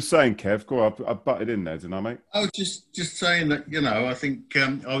 sorry, you were saying, Kev. Go on, I butted in there, didn't I, mate? I was just saying that I think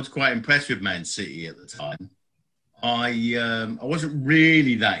I was quite impressed with Man City at the time. I wasn't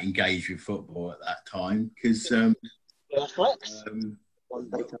really that engaged with football at that time because. I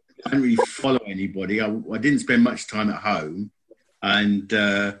didn't really follow anybody. I didn't spend much time at home, and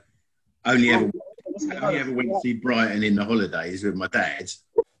only ever went to see Brighton in the holidays with my dad.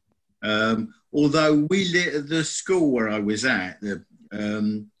 Although the school where I was at,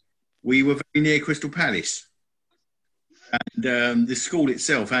 we were very near Crystal Palace, and the school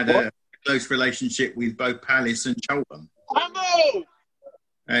itself had a close relationship with both Palace and Cheltenham.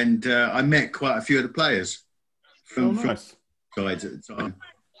 And I met quite a few of the players from sides at the time.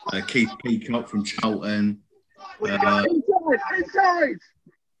 Keith Peacock from Charlton, Hinshelwood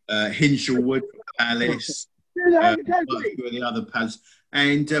from Palace, quite a few of the other Palace,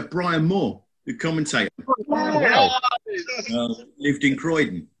 and Brian Moore, the commentator, lived in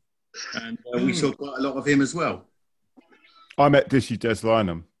Croydon, and we saw quite a lot of him as well. I met Dishy Des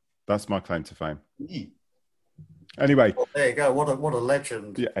Lynam. That's my claim to fame. Anyway, there you go. What a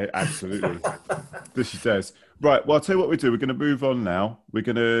legend! Yeah, absolutely. Dishy Des. Right. Well, I'll tell you what we do. We're going to move on now.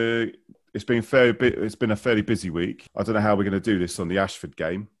 It's been a fairly busy week. I don't know how we're going to do this on the Ashford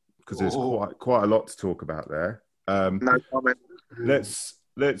game because there's quite a lot to talk about there. No comment. Let's.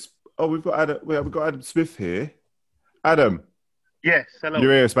 We've got Adam Smith here. Adam. Yes. Hello.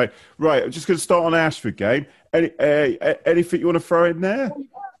 You're here, mate. Right. I'm just going to start on the Ashford game. Anything you want to throw in there?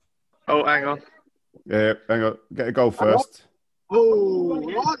 Oh, hang on. Yeah, hang on. Get a goal first.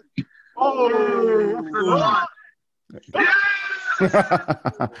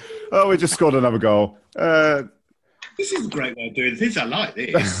 Oh, we just scored another goal. This is a great way of doing things. I like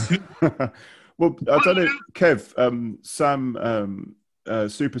this. Well, I don't know, Kev. Sam,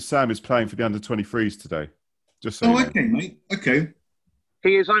 Super Sam is playing for the under-23s today. Just so you know. Okay, mate. Okay.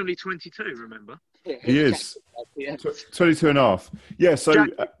 He is only 22, remember? He is 22 and a half. Yeah, so Jack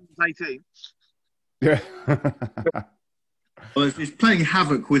 18. yeah. Well, it's playing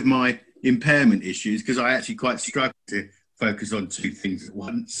havoc with my impairment issues because I actually quite struggle to focus on two things at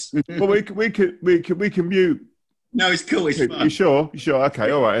once. Well, we can mute. No, it's cool. It's fun. You sure? You sure?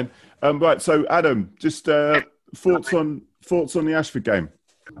 Okay, all right. Right. So, Adam, just thoughts on the Ashford game.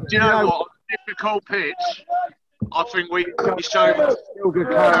 Do you know what? Difficult pitch. I think we showed still good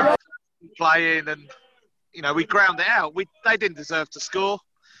character playing, and we ground it out. They didn't deserve to score,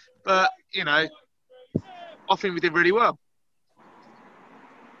 but I think we did really well.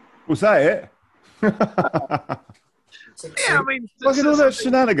 Was that it? Yeah, I mean, look at all those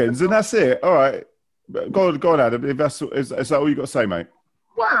shenanigans, and that's it. All right, go on, Adam. If is that all you got to say, mate?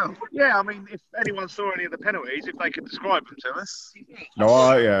 Well, yeah. I mean, if anyone saw any of the penalties, if they could describe them to us. No,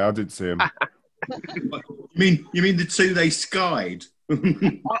 I did see them. You mean the two they skied?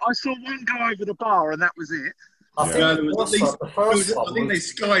 I saw one go over the bar, and that was it. I think they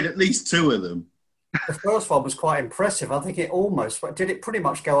skied at least two of them. The first one was quite impressive. I think it did it pretty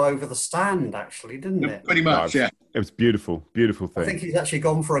much go over the stand, actually, didn't it? Pretty much, yeah. It was beautiful thing. I think he's actually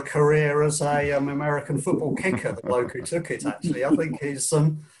gone for a career as a American football kicker, the bloke who took it, actually. I think he's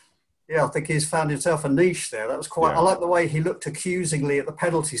found himself a niche there. That was quite. Yeah. I like the way he looked accusingly at the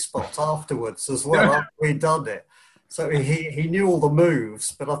penalty spot afterwards as well, after he'd done it. So he knew all the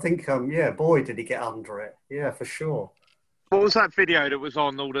moves, but I think, boy, did he get under it. Yeah, for sure. What was that video that was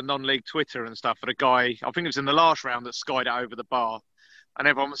on all the non-league Twitter and stuff for the guy, I think it was in the last round, that skied it over the bar? And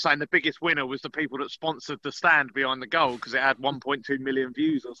everyone was saying the biggest winner was the people that sponsored the stand behind the goal because it had 1.2 million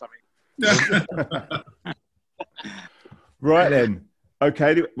views or something. Right then.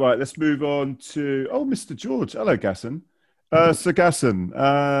 Okay, right, let's move on to... Oh, Mr. George. Hello, Gasson. Sir Gasson,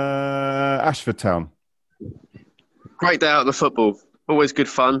 Ashford Town. Great day out of the football. Always good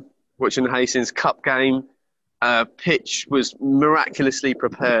fun. Watching the Hastings Cup game. Pitch was miraculously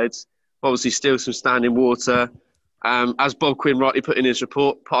prepared. Obviously, still some standing water. As Bob Quinn rightly put in his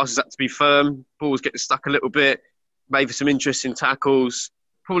report, passes had to be firm. Ball was getting stuck a little bit. Made for some interesting tackles.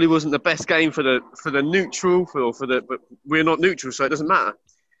 Probably wasn't the best game for the neutral, but we're not neutral, so it doesn't matter.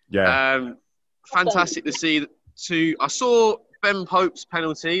 Yeah. Fantastic to see. I saw Ben Pope's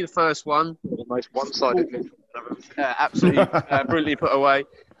penalty, the first one. The most one-sided. Absolutely brilliantly put away.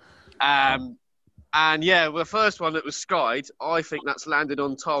 And the first one that was skied, I think that's landed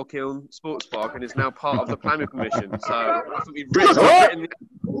on Tilekiln Sports Park and is now part of the planning permission. So I think we've written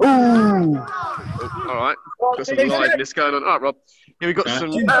all right, got some liveness going on. All right, Rob. Yeah, we've got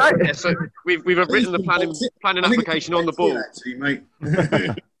some. So we've written the planning application on the ball. Actually, mate.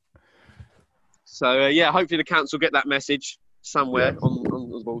 So hopefully the council get that message somewhere on the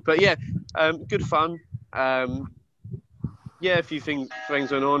ball. But good fun. A few things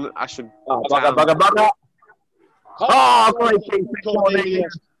going on. Ashford. Bugger. Oh, great keep.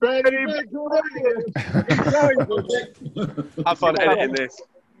 Have fun editing this.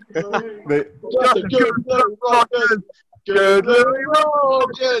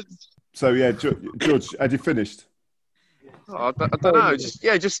 So George, had you finished? I don't know.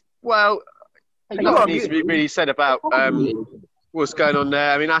 Nothing needs to be really said about what's going on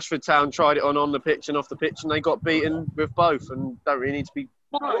there. I mean, Ashford Town tried it on the pitch and off the pitch, and they got beaten with both, and don't really need to be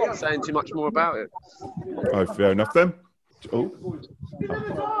saying too much more about it. Oh, fair enough then. Oh.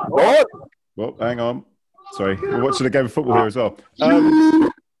 Well, hang on. Sorry, we're watching a game of football here as well.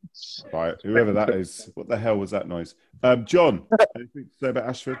 Right, whoever that is, what the hell was that noise? John, anything to say about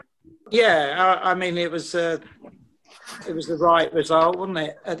Ashford? Yeah, I mean, it was the right result, wasn't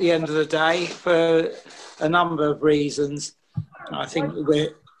it? At the end of the day, for a number of reasons. I think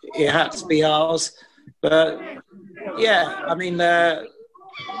it had to be ours, but I mean, I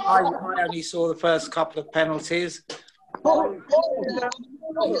only saw the first couple of penalties.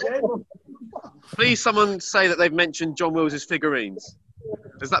 Please, someone say that they've mentioned John Wills' figurines.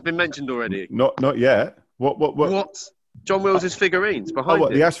 Has that been mentioned already? Not yet. What? John Wills' figurines behind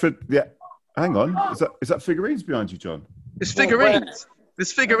it. The Ashford? Yeah. Hang on. Is that figurines behind you, John? It's figurines.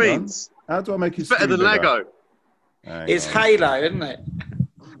 There's figurines. How do I make it better than Lego? It's Halo, isn't it?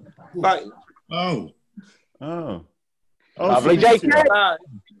 But lovely, JK.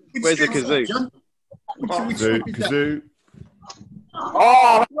 Where's the kazoo? Kazoo.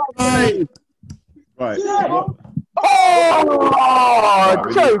 Oh, right.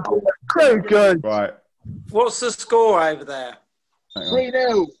 so good. Right. What's the score over there?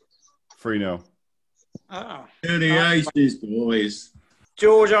 3-0. 3-0. Oh. To the aces, boys.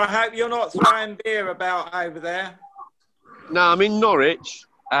 George, I hope you're not throwing beer about over there. No, I'm in Norwich,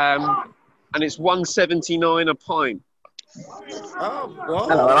 and it's 1.79 a pint. Oh, what?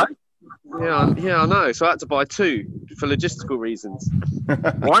 Hello. Yeah, I know. So I had to buy 2 for logistical reasons. You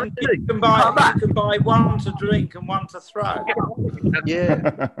can buy one to drink and one to throw.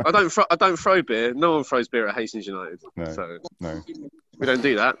 Yeah, I don't throw beer. No one throws beer at Hastings United. No. We don't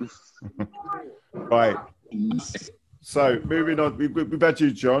do that. Right. So moving on, we've had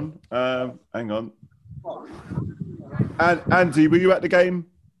you, John. Hang on. And Andy, were you at the game?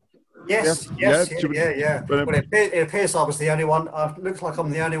 Yes. Yeah. Well, it appears I was the only one. It looks like I'm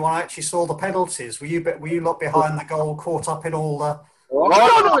the only one who actually saw the penalties. Were you lot behind the goal, caught up in all the?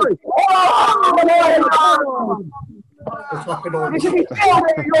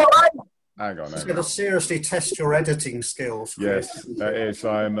 Hang on. It's going to seriously test your editing skills. Chris. Yes, that is.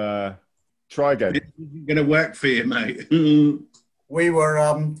 I'm. Try again. It's going to work for you, mate. We were,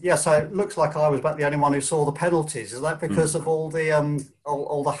 so it looks like I was about the only one who saw the penalties. Is that because of all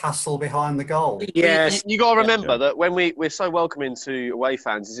the hassle behind the goal? Yes. You got to remember that when we're so welcoming to away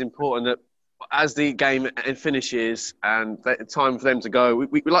fans, it's important that as the game finishes and time for them to go,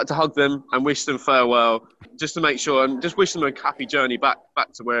 we like to hug them and wish them farewell, just to make sure and just wish them a happy journey back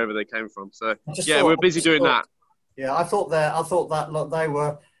to wherever they came from. So we're busy doing that. Yeah, I thought that look, they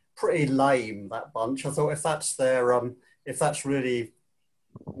were pretty lame, that bunch. I thought if that's if that's really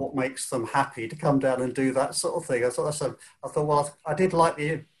what makes them happy to come down and do that sort of thing, I thought I did like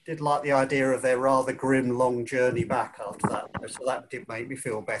the idea of their rather grim long journey back after that. So that did make me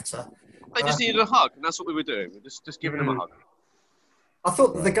feel better. They just needed a hug, and that's what we were doing. We're just giving them a hug. I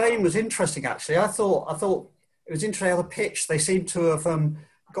thought the game was interesting. Actually, I thought it was interesting how the pitch. They seemed to have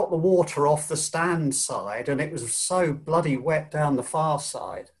got the water off the stand side, and it was so bloody wet down the far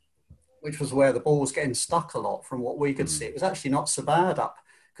side, which was where the ball was getting stuck a lot from what we could see. It was actually not so bad up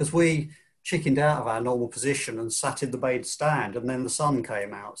because we chickened out of our normal position and sat in the main stand, and then the sun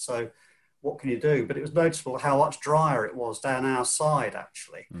came out. So what can you do? But it was noticeable how much drier it was down our side,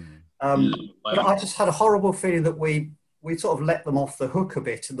 actually. But I just had a horrible feeling that we sort of let them off the hook a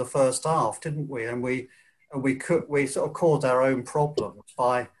bit in the first half, didn't we? And we sort of caused our own problems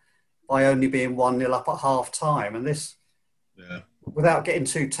by only being 1-0 up at half time. And this, without getting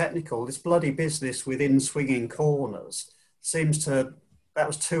too technical, this bloody business with in-swinging corners that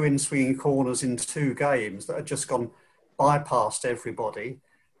was 2 in-swinging corners in 2 games that had just gone bypassed everybody.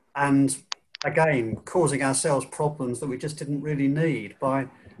 And again, causing ourselves problems that we just didn't really need by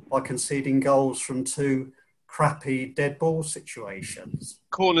conceding goals from 2 crappy dead ball situations.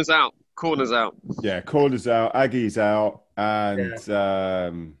 Corners out. Yeah, corners out. Aggie's out, and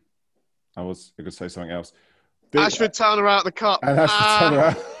I was going to say something else. Ashford Town are out the cup. And Ashford Town are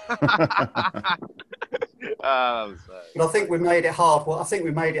out. But I think we made it hard. Well, I think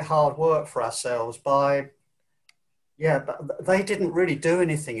we made it hard work for ourselves but they didn't really do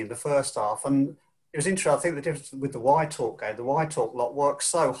anything in the first half. And it was interesting. I think the difference with the White-Hawk game, the White-Hawk lot worked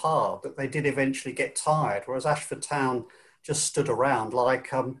so hard that they did eventually get tired, whereas Ashford Town just stood around like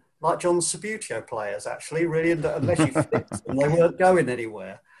John Sabutio players, actually, really, unless you fixed them, they weren't going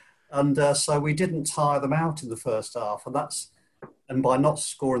anywhere. And so we didn't tire them out in the first half. And by not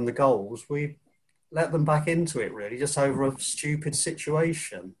scoring the goals, we let them back into it, really, just over a stupid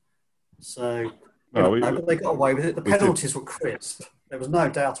situation. So but they got away with it. The penalties were crisp. There was no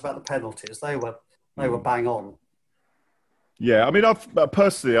doubt about the penalties. They were bang on. Yeah, I mean,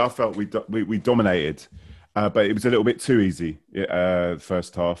 personally, I felt we dominated, but it was a little bit too easy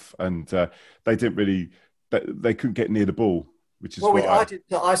first half, and they didn't really, they couldn't get near the ball, which is why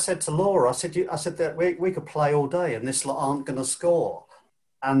I said to Laura, I said that we could play all day, and this lot aren't going to score.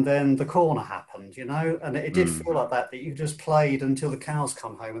 And then the corner happened, and it did feel like that you just played until the cows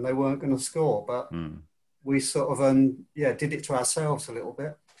come home and they weren't going to score. But we sort of, did it to ourselves a little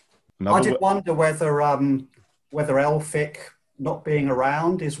bit. I did wonder whether Elphick not being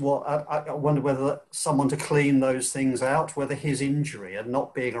around is what, I wonder whether someone to clean those things out, whether his injury and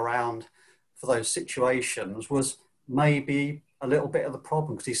not being around for those situations was maybe a little bit of the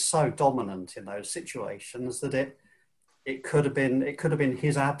problem, because he's so dominant in those situations that it could have been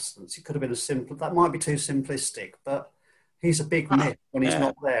his absence. It could have been simple. That might be too simplistic, but he's a big miss when he's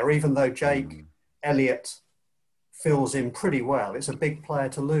not there. Even though Jake Elliott fills in pretty well, it's a big player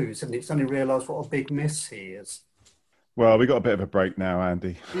to lose, and it's only realised what a big miss he is. Well, we got a bit of a break now,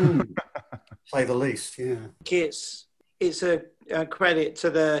 Andy. Say the least. Yeah, it's a credit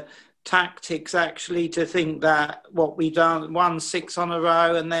to the tactics, actually, to think that what we've done, won 6 on a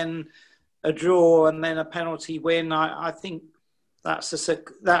row, and then a draw and then a penalty win, I think that's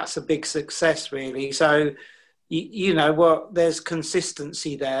a big success, really. So, you know what, there's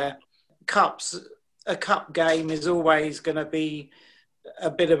consistency there. A cup game is always going to be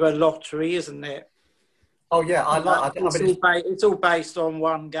a bit of a lottery, isn't it? Oh yeah, It's all based on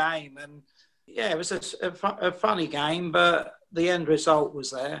one game, and yeah, it was a funny game, but the end result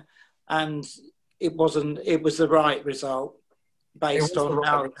was there, and it wasn't. It was the right result based on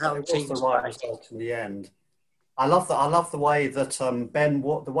how teams was the right result in the end. I love that. I love the way that Ben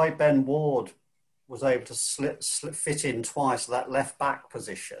Ward was able to fit in twice to that left back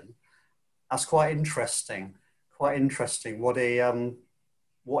position. That's quite interesting. Quite interesting what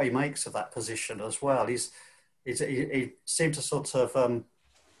he makes of that position as well. He seemed to sort of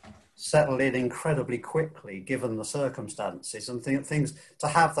settle in incredibly quickly, given the circumstances, and things to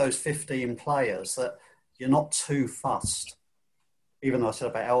have those 15 players that you're not too fussed. Even though I said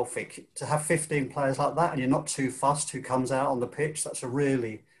about Elphick, to have 15 players like that and you're not too fussed who comes out on the pitch, that's a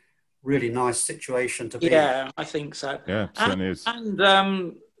really, really nice situation to be in. Yeah, I think so. Yeah, it certainly is.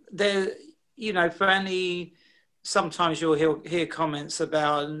 And there, you know, sometimes you'll hear comments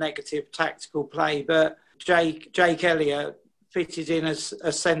about negative tactical play, but Jake Elliott fitted in as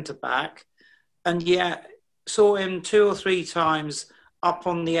a centre-back, and yet saw him 2 or 3 times up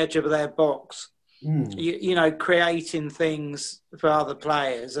on the edge of their box, you know, creating things for other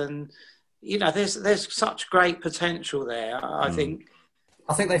players. And, you know, there's such great potential there, I think.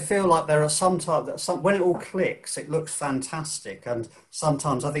 I think they feel like there are sometimes, when it all clicks, it looks fantastic. And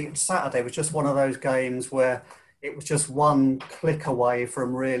sometimes I think Saturday was just one of those games where it was just one click away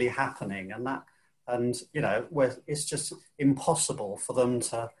from really happening. And you know, where it's just impossible for them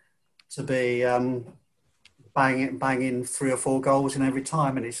to be banging 3 or 4 goals in every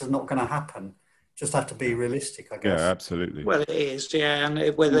time, and it's just not going to happen. Just have to be realistic, I guess. Yeah, absolutely. Well, it is, yeah,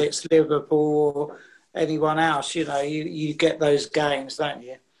 and whether it's Liverpool or anyone else, you know, you get those games, don't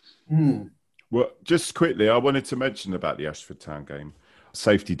you? Well, just quickly, I wanted to mention about the Ashford Town game.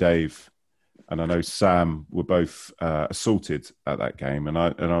 Safety Dave and I know Sam were both assaulted at that game, and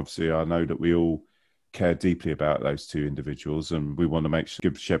obviously I know that we all care deeply about those 2 individuals, and we want to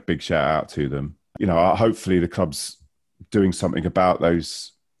give a big shout out to them. You know, hopefully the club's doing something about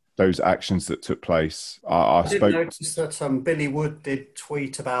those actions that took place. I did notice that Billy Wood did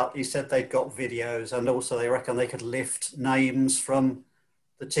tweet about. He said they'd got videos, and also they reckon they could lift names from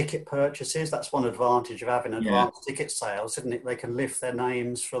the ticket purchases. That's one advantage of having advanced ticket sales, isn't it? They can lift their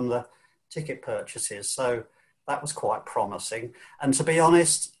names from the ticket purchases. So that was quite promising. And to be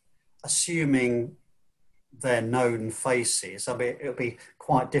honest, assuming they're known faces, I mean, it'll be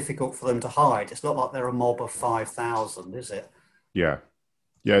quite difficult for them to hide. It's not like they're a mob of 5,000, is it? Yeah.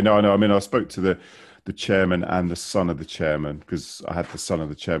 No, I know. I mean, I spoke to the chairman and the son of the chairman, because I had the son of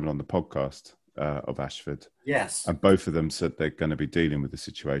the chairman on the podcast of Ashford. Yes. And both of them said they're going to be dealing with the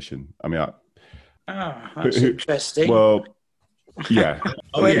situation. I mean, that's interesting. Well, yeah.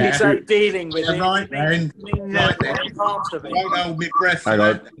 When you say dealing with it, right then. part of it. Won't hold me breath. Hang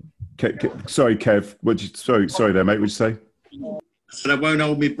on. Sorry, Kev. Sorry there, mate. What'd you say? So I won't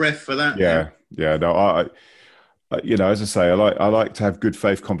hold me breath for that. Yeah. No, I you know, as I say, I like to have good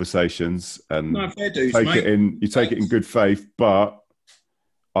faith conversations, and you take it in good faith. But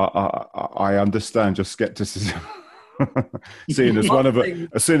I understand your skepticism, seeing as one of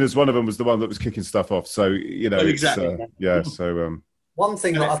them was the one that was kicking stuff off. So you know, exactly. One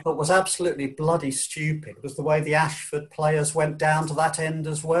thing that I thought was absolutely bloody stupid was the way the Ashford players went down to that end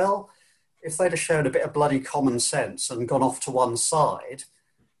as well. If they'd have shown a bit of bloody common sense and gone off to one side,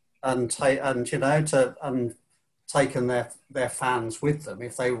 and taken their fans with them,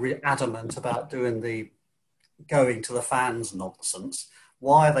 if they were adamant about doing the going to the fans nonsense,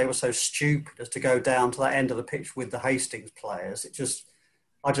 why they were so stupid as to go down to that end of the pitch with the Hastings players.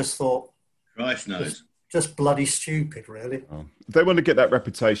 I just thought, Christ knows. Just bloody stupid, really. Oh. If they want to get that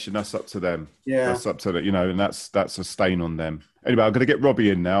reputation, that's up to them. Yeah, that's up to them, you know, and that's a stain on them. Anyway, I'm going to get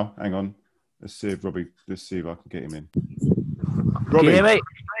Robbie in now. Hang on, let's see if I can get him in. Robbie, can you hear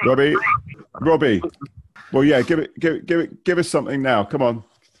me? Robbie. Well, yeah, give us something now. Come on,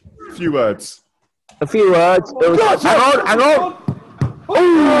 a few words. Hang on.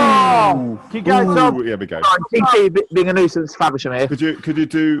 Ooh. Keep going, Tom. Here we go. TT being a nuisance, Faversham here. Could you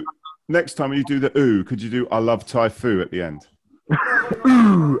do next time when you do the ooh? Could you do I love Thai Fu at the end?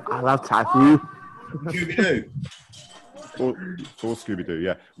 Ooh, I love Thai Fu. Scooby Doo. Or Scooby Doo,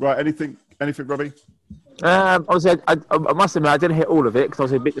 yeah. Right. Anything, Robbie? Obviously, I must admit I didn't hit all of it because I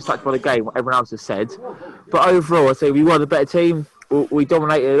was a bit distracted by the game, what everyone else has said. But overall, I'd say we were the better team. we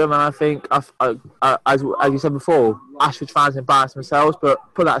dominated them, and I think, as you said before, Ashford fans embarrassed themselves. But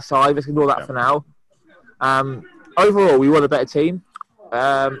put that aside, let's ignore that for now. Overall, we were the better team.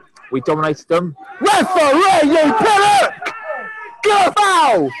 We dominated them. Referee, you pillock! Get a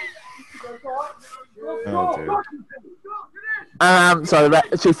foul! Oh dear. So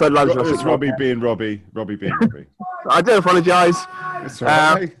two-third lunge. It's Robbie being Robbie. Robbie being Robbie. I do apologise. It's all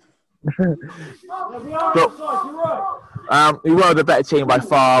right. But, we were the better team by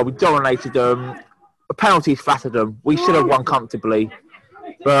far. We dominated them. The penalties flattered them. We should have won comfortably.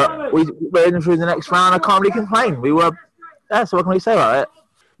 But we're in through the next round. I can't really complain. We were... Yeah, so what can we say about it?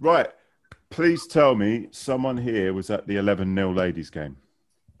 Right. Please tell me someone here was at the 11-0 ladies game.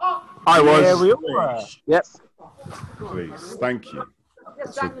 I was. Yeah, we all were. Yep. Please. Thank you.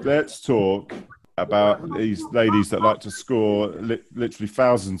 So let's talk about these ladies that like to score literally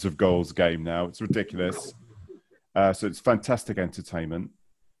thousands of goals a game now. It's ridiculous. So it's fantastic entertainment.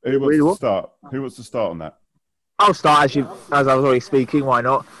 Who wants to start on that? I'll start as I was already speaking. Why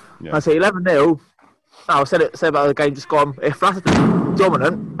not? Yeah. I say 11-0. I said about the game just gone. If flattered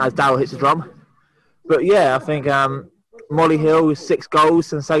dominant, as Darryl hits the drum. But yeah, I think Molly Hill 6 goals,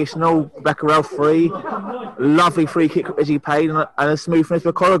 sensational. Becquerel 3, lovely free kick from Izzy Payne, and a smoothness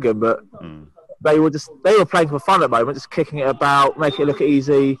for Corrigan. But they were playing for fun at the moment, just kicking it about, making it look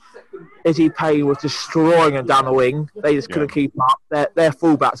easy. Izzy Payne was destroying them down the wing. They just couldn't keep up. Their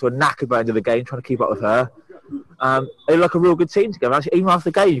fullbacks were knackered by the end of the game, trying to keep up with her. They look like a real good team together. Actually, even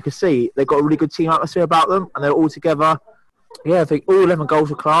after the game, you could see they've got a really good team atmosphere about them, and they're all together. Yeah, I think all 11 goals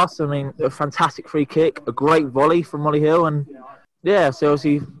were class. I mean, a fantastic free kick, a great volley from Molly Hill, and yeah, so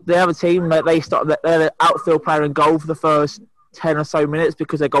obviously they have a team that they started. They're the outfield player in goal for the first 10 or so minutes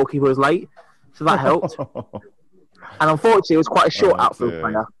because their goalkeeper was late, so that helped. And unfortunately, it was quite a short outfield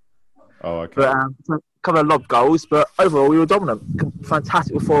player. Oh, okay. But a couple of lob goals, but overall we were dominant.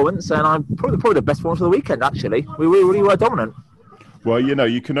 Fantastic performance, and I'm probably the best performance of the weekend. Actually, we really were dominant. Well,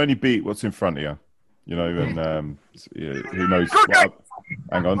 you can only beat what's in front of you. And who knows?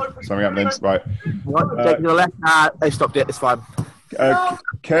 Hang on, something happening. Right. Take to the left. They stopped it. It's fine.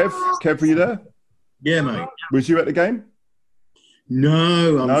 Kev, were you there? Yeah, mate. Was you at the game?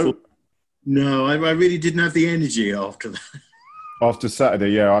 No. I really didn't have the energy after that. After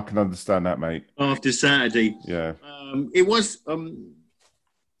Saturday, yeah, I can understand that, mate. After Saturday. Yeah. It was...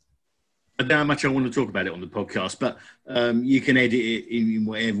 I don't know how much I want to talk about it on the podcast, but you can edit it in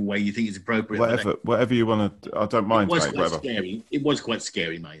whatever way you think is appropriate. Whatever you want to... I don't mind, mate. Scary. It was quite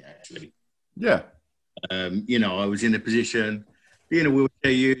scary, mate, actually. Yeah. I was in a position, being a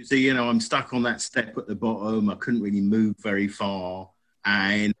wheelchair user, I'm stuck on that step at the bottom. I couldn't really move very far.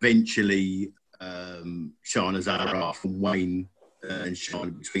 And eventually, Shana Zaraf and Wayne and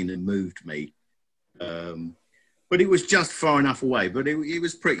Shana between them moved me. But it was just far enough away. But it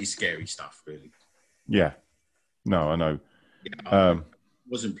was pretty scary stuff, really. Yeah. No, I know. Yeah, it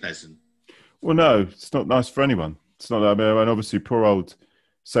wasn't pleasant. Well, no, it's not nice for anyone. It's not. I mean, obviously, poor old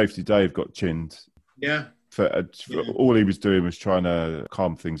Safety Dave got chinned. Yeah. For all he was doing was trying to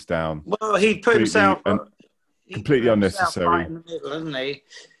calm things down. Well, he put himself completely unnecessary, right in the middle, isn't he?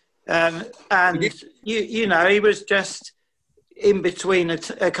 And he was just in between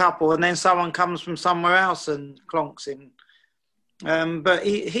a couple, and then someone comes from somewhere else and clonks him. But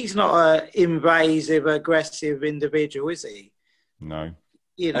he's not an invasive, aggressive individual, is he? No.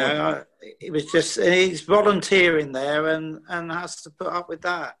 It was just he's volunteering there and has to put up with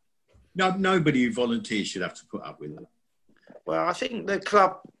that. No, nobody who volunteers should have to put up with that. Well, I think the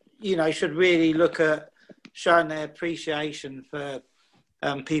club, should really look at showing their appreciation for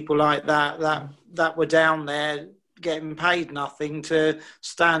people like that were down there getting paid nothing to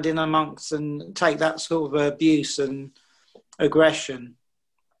stand in amongst and take that sort of abuse and aggression.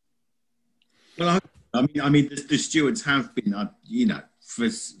 Well, I mean, the stewards have been,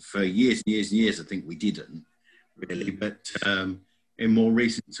 for years and years and years. I think we didn't really, but in more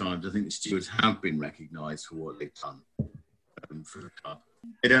recent times, I think the stewards have been recognised for what they've done for the club.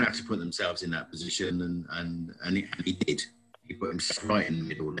 They don't have to put themselves in that position, and he did. He put himself right in the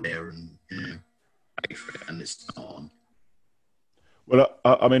middle there, and paid for it, and it's not on. Well,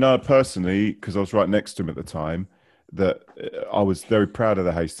 I personally, because I was right next to him at the time, that I was very proud of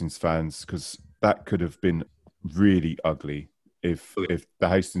the Hastings fans, because that could have been really ugly if the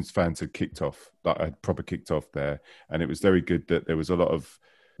Hastings fans had kicked off, had proper kicked off there. And it was very good that there was a lot of,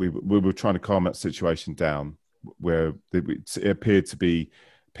 we were trying to calm that situation down, where it appeared to be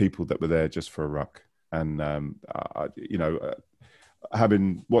people that were there just for a ruck. And,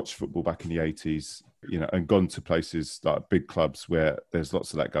 having watched football back in the 80s, and gone to places like big clubs where there's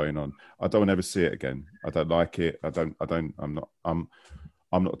lots of that going on. I don't want to ever see it again. I don't like it. I'm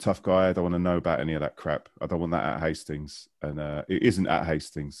not a tough guy. I don't want to know about any of that crap. I don't want that at Hastings, and it isn't at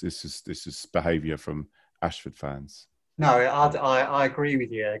Hastings. This is behaviour from Ashford fans. No, I agree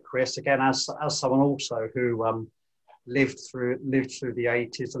with you, Chris. Again, as someone also who lived through the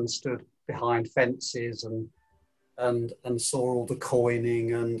 80s and stood behind fences and saw all the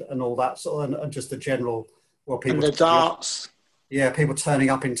coining and all that sort of, and just the general people and the darts. Yeah, people turning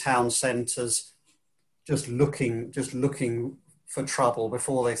up in town centres, just looking for trouble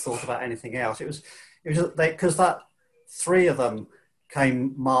before they thought about anything else. It was because that three of them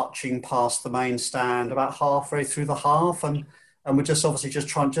came marching past the main stand about halfway through the half, and were just obviously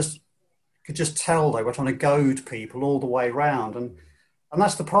could just tell they were trying to goad people all the way round, and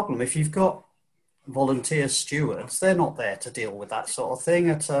that's the problem. If you've got volunteer stewards, they're not there to deal with that sort of thing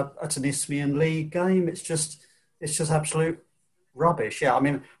at an Isthmian League game. It's just absolute rubbish. Yeah, I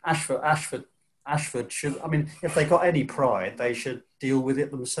mean Ashford should. I mean, if they got any pride, they should deal with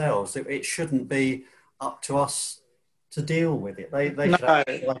it themselves. It shouldn't be up to us to deal with it. They should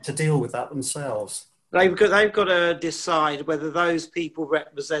actually like to deal with that themselves. They've got to decide whether those people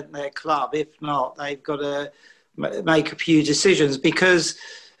represent their club. If not, they've got to make a few decisions, because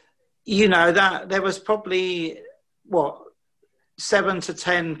that there was probably 7 to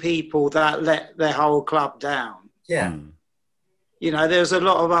 10 people that let their whole club down. Yeah. There's a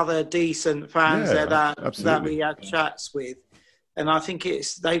lot of other decent fans there that absolutely. we had chats with, and I think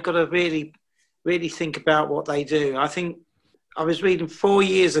they've got to really, really think about what they do. I think I was reading 4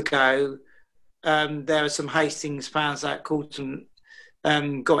 years ago. There were some Hastings fans that got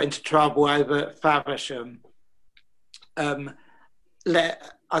into trouble over Faversham.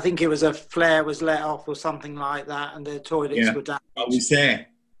 I think it was a flare was let off or something like that, and the toilets were damaged. I was there.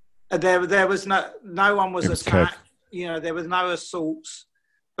 And there was no one was attacked. There was no assaults,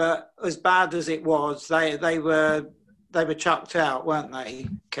 but as bad as it was, they were chucked out, weren't they,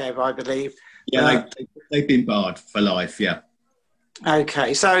 Kev? I believe. Yeah, they've been barred for life. Yeah.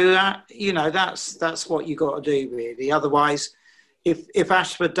 Okay, so that's what you got to do, really. Otherwise, if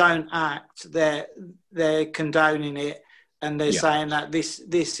Ashford don't act, they're condoning it, and they're saying that this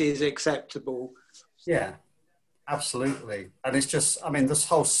is acceptable. Yeah, absolutely. And it's just, I mean, this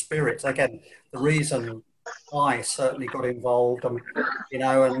whole spirit, again, the reason I certainly got involved, and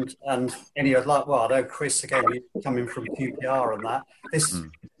any of I know Chris, again, you coming from QPR and that, this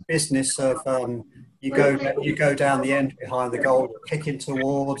business of you go down the end behind the goal, kicking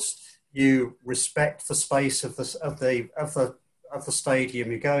towards, you respect the space of the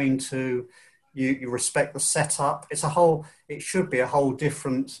stadium you're going to, you respect the setup. It should be a whole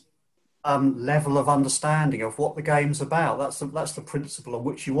different level of understanding of what the game's about. That's the principle on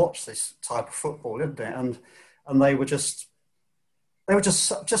which you watch this type of football, isn't it? And they were just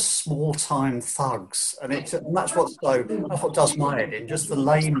small time thugs, and that's what does my head in, just the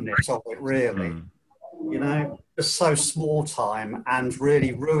lameness of it, really. Just so small time, and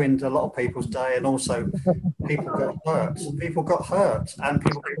really ruined a lot of people's day, and also people got hurt, and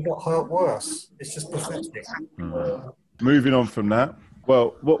people got hurt worse. It's just pathetic. Moving on from that,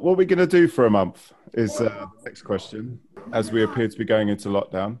 well, what are we going to do for a month is the next question, as we appear to be going into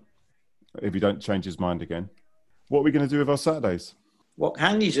lockdown, if he don't change his mind again. What are we going to do with our Saturdays? What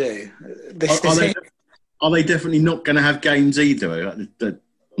can you do? Are they definitely not going to have games either?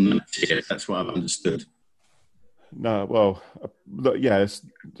 That's what I've understood. No, well, look, yes.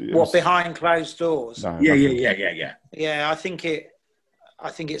 What, behind closed doors? No, Yeah. Yeah, I think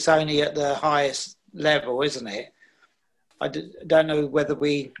it's only at the highest level, isn't it? I don't know whether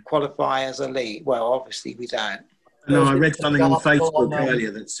we qualify as elite. Well, obviously we don't. No, I read something on Facebook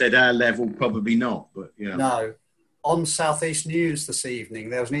earlier that said our level probably not, but No. On South East News this evening,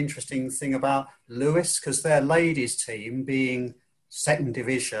 there was an interesting thing about Lewis, because their ladies' team being second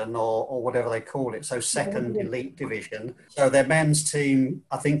division or whatever they call it, so second elite division. So their men's team,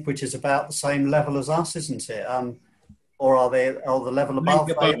 I think, which is about the same level as us, isn't it? Or are they the level above?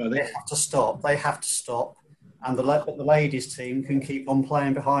 They have to stop. They have to stop. And the ladies' team can keep on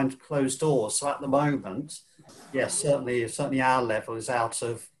playing behind closed doors. So at the moment, yes, certainly our level is out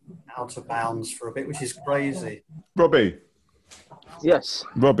of bounds for a bit, which is crazy. Robbie. Yes.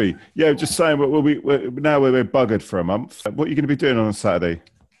 Robbie. Yeah, just saying, we're buggered for a month. What are you going to be doing on a Saturday?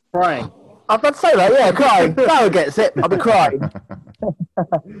 Crying. I was about to say that, yeah, crying. Clara gets it. I'll be crying.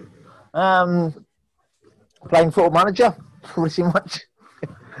 Playing Football Manager, pretty much.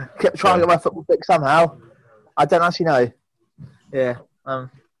 Kept trying to get my football fix somehow. I don't actually know. Yeah.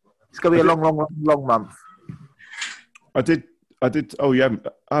 It's going to be a long month. I did. Oh, I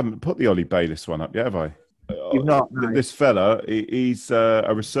haven't put the Ollie Bayliss one up yet, have I? You've not. No. This fella, he's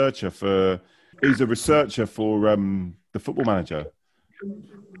a researcher for. He's a researcher for the Football Manager.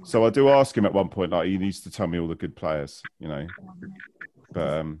 So I do ask him at one point, like he needs to tell me all the good players, you know.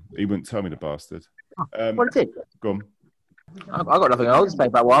 But he wouldn't tell me, the bastard. What is it? Go on. I've got nothing else to say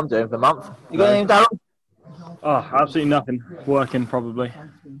about what I'm doing for the month. You got anything, Darryl? Oh, absolutely nothing. Working, probably.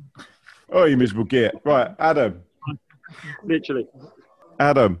 Oh, you miserable git. Right, Adam. Literally.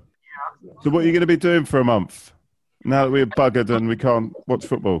 Adam. So what are you going to be doing for a month now that we're buggered and we can't watch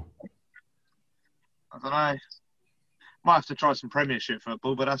football? I don't know. Might have to try some Premiership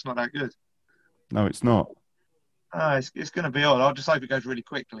football, but that's not that good. No, it's not. It's going to be odd. I just hope it goes really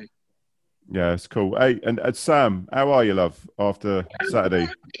quickly. Yeah, it's cool. Hey, and Sam, how are you, love, after Saturday?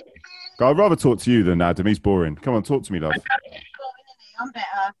 I'd rather talk to you than Adam. He's boring. Come on, talk to me, love. I'm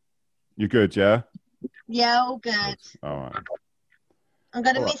better. You're good, yeah? Yeah, all good. All right. I'm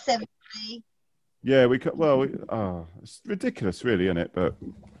going to miss everybody. Yeah, it's ridiculous, really, isn't it? But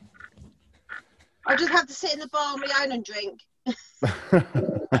I'll just have to sit in the bar on my own and drink.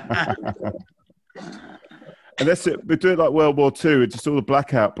 And that's it. We do it like World War II. It's just all the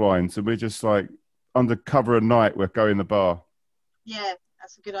blackout blinds, and we're just like under cover of night. We're going the bar. Yeah,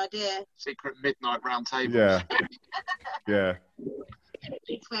 that's a good idea. Secret midnight round table. Yeah, yeah.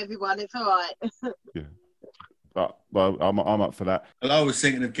 It's for everyone. It's all right. Yeah. But, well, I'm up for that. Well, I was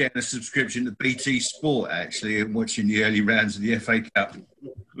thinking of getting a subscription to BT Sport, actually, and watching the early rounds of the FA Cup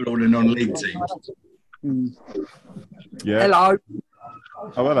with all the non-league teams. Yeah. Hello. Oh,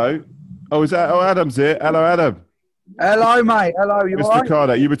 hello. Oh, is that? Oh, Adam's here. Hello, Adam. Hello, mate. Hello, you all Mr. right?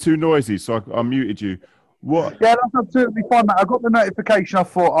 Carter, you were too noisy, so I muted you. What? Yeah, that's absolutely fine, mate. I got the notification. I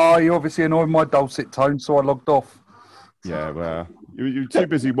thought, you obviously annoying my dulcet tone, so I logged off. Yeah, well, you're too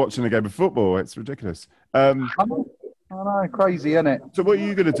busy watching the game of football. It's ridiculous. I know, crazy, isn't it? So what are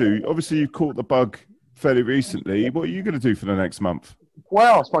you going to do? Obviously, you caught the bug fairly recently. What are you going to do for the next month?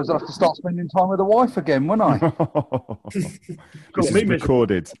 Well, I suppose I'll have to start spending time with the wife again, won't I? This is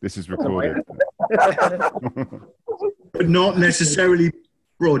recorded. This is recorded. But not necessarily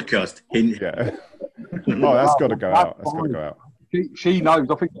broadcast. Yeah. Oh, that's got to go out. That's got to go out. She knows.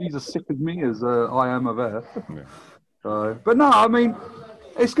 I think she's as sick as me as I am of her. Yeah. But no, I mean,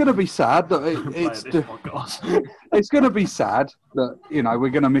 it's going to be sad that it's going to be sad that we're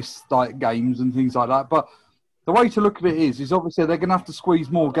going to miss like games and things like that. But the way to look at it is obviously they're going to have to squeeze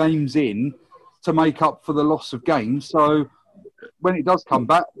more games in to make up for the loss of games. So when it does come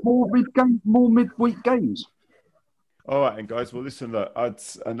back, more midweek games. All right, and guys, well, listen, look,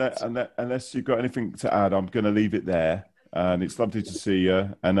 unless you've got anything to add, I'm going to leave it there. And it's lovely to see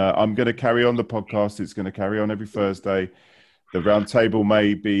you. And I'm going to carry on the podcast. It's going to carry on every Thursday. The round table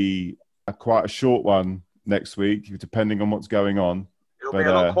may be quite a short one next week, depending on what's going on. It'll be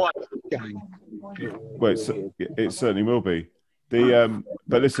a lot quieter. Well, it certainly will be.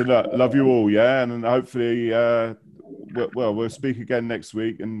 But listen, look, love you all, yeah? And hopefully, we'll speak again next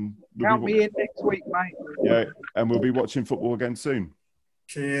week. And Count me in next week, mate. Yeah, and we'll be watching football again soon.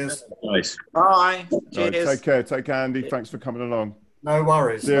 Cheers. Nice. Bye. Right, Cheers. take care, Andy. Thanks for coming along. No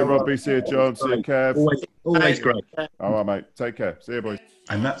worries. See you, Robbie. See you, John. See you, Kev. Always great. All right, mate. Take care. See you, boys.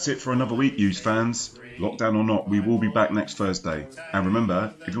 And that's it for another week, Hughes fans. Lockdown or not, we will be back next Thursday. And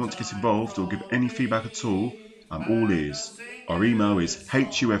remember, if you want to get involved or give any feedback at all, I'm all ears. Our email is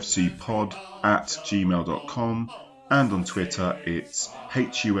hufcpod@gmail.com, and on Twitter it's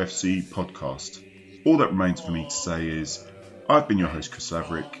hufcpodcast. All that remains for me to say is, I've been your host, Chris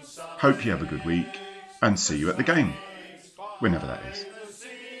Laverick. Hope you have a good week, and see you at the game, whenever that is.